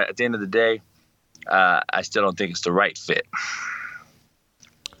it. But at the end of the day, I still don't think it's the right fit.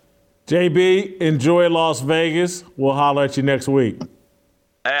 JB, enjoy Las Vegas. We'll holler at you next week.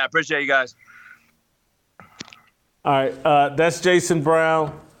 Hey, I appreciate you guys. All right, that's Jason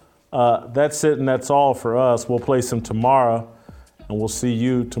Brown. That's it, and that's all for us. We'll play some tomorrow, and we'll see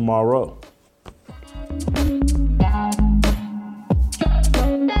you tomorrow.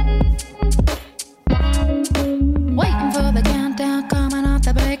 Waiting for the countdown, coming off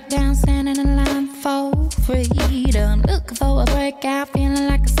the breakdown, standing in line for freedom. Looking for a breakout, feeling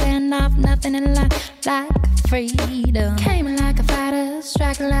like a standoff, nothing in life like freedom. Came in like a fighter,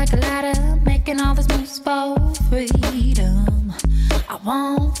 striking like a ladder, making all these moves for freedom. I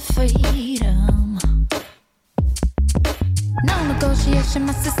want freedom. No negotiation,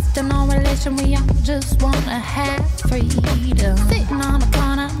 my sister, no relation. We all just wanna have freedom. Sitting on a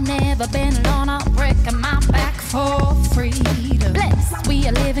corner, never been alone. I'm breaking my back for freedom. Blessed, we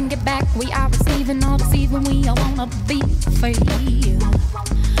are living, get back. We are receiving, all deceiving. We all wanna be free.